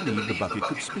began to believe the bucket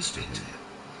could speak to him.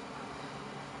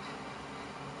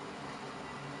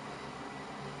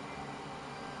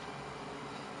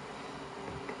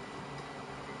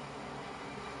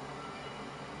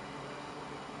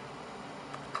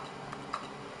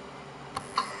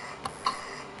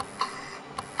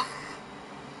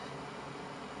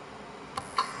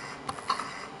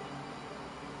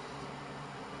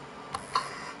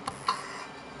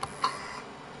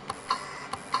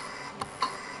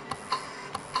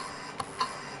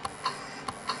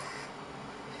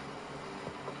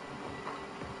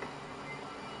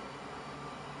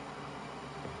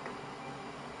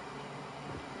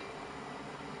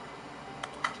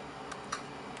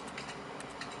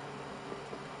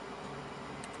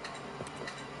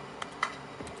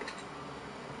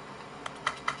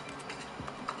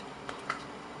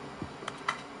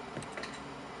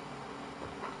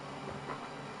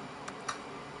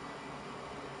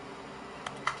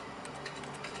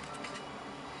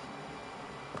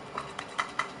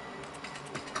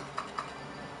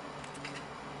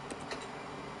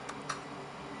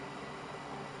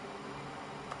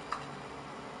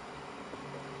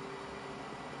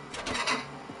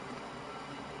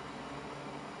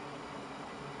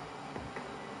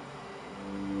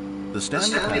 The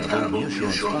Stanley Parable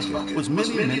Reassurance Bucket was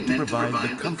merely meant to provide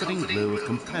the comforting glow of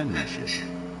companionship.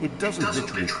 It doesn't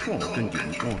literally talk and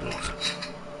give you orders.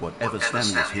 Whatever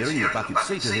Stanley is hearing the bucket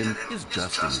say to him is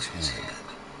just in his head.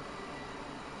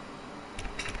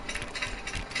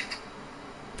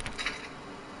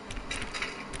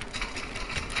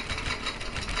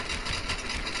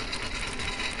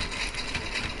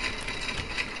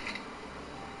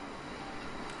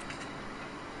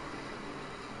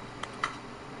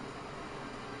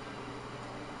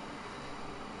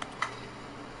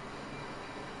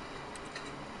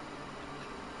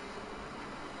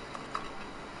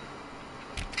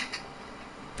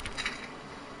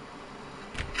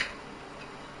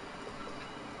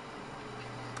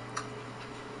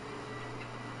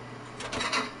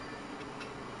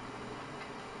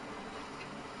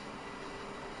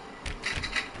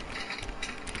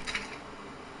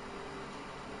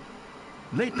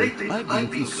 Lately, I've been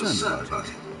concerned about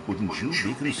him. Wouldn't you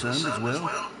be concerned as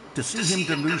well? To see him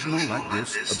delusional like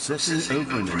this, obsessing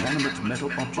over an inanimate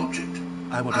metal object?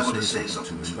 I want to say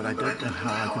something to him, but I don't know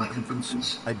how I can convince him.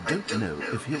 I don't know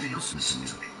if he'll listen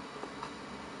to me.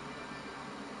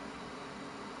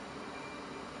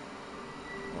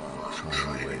 I'll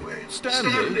try anyway.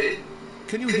 Stanley!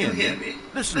 Can you hear me?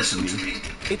 Listen to me.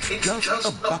 It's just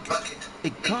a bucket.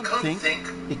 It can't think,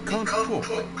 it can't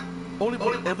talk. All it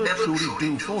will ever truly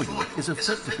do for you is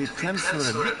effectively transfer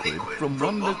a liquid from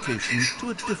one location to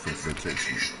a different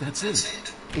location. That's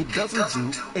it. It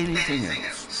doesn't do anything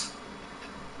else.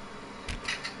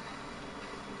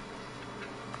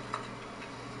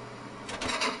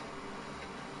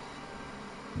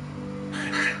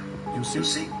 You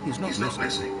see, he's not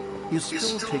listening. He's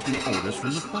still taking orders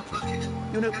from the bucket.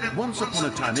 You know, once upon a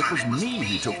time it was me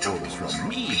he took orders from,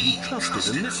 me he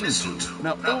trusted and listened to.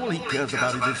 Now all he cares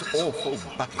about is this awful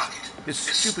bucket, this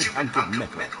stupid hunk of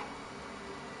metal.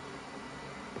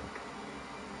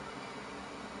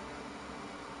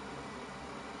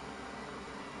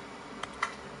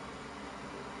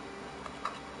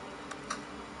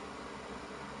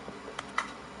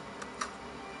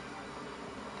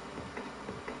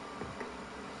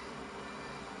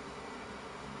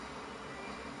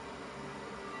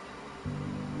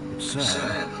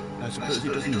 Sad. I suppose he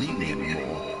doesn't need me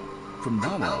anymore. From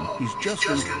now on, he's just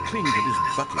going to cling to this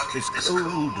bucket, this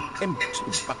cold,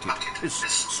 empty bucket, this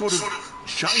sort of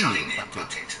shiny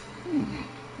bucket.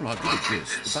 Well, I'll give it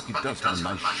this. The bucket does have a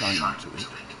nice shine to it.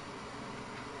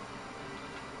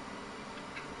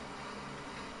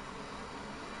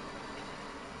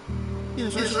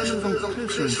 Yes, I suppose on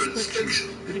closer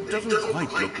inspection, but it doesn't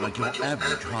quite look like your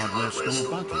average hardware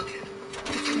store bucket.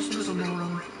 It's just a little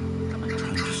more, I'm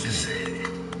trying to say,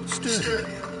 sturdier,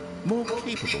 more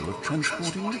capable of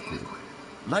transporting liquid.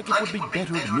 Like it would be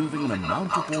better at moving an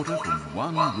amount of water from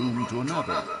one room to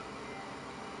another.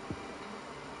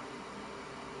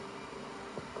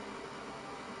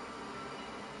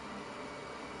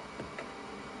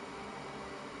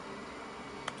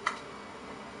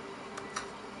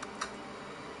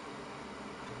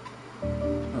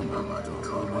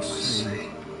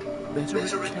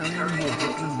 Better at carrying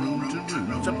water from room to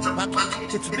room. It's a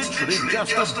bucket. It's literally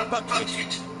just a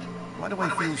bucket. Why do I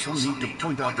feel some need to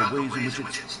point out the ways in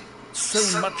which it's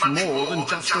so much more than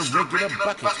just a regular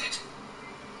bucket?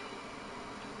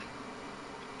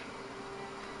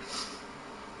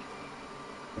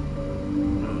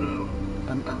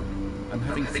 I'm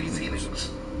having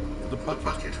feelings. The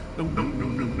bucket. No.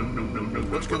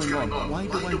 What's going on? Why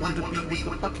do I want to be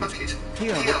with the bucket?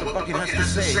 Hear what the bucket has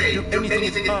to say. Do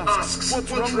anything it asks.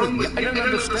 What's wrong with me? I don't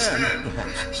understand.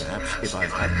 Perhaps if I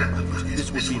had the bucket,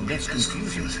 this would be less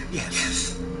confusing.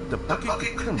 Yes. The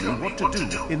bucket could tell me what to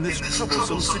do in this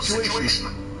troublesome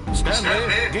situation.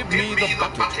 Stanley, give me the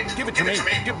bucket. Give it to me.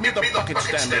 Give me the bucket,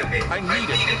 Stanley. I need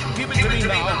it. Give it to me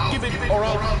now. Give it or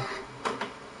I'll...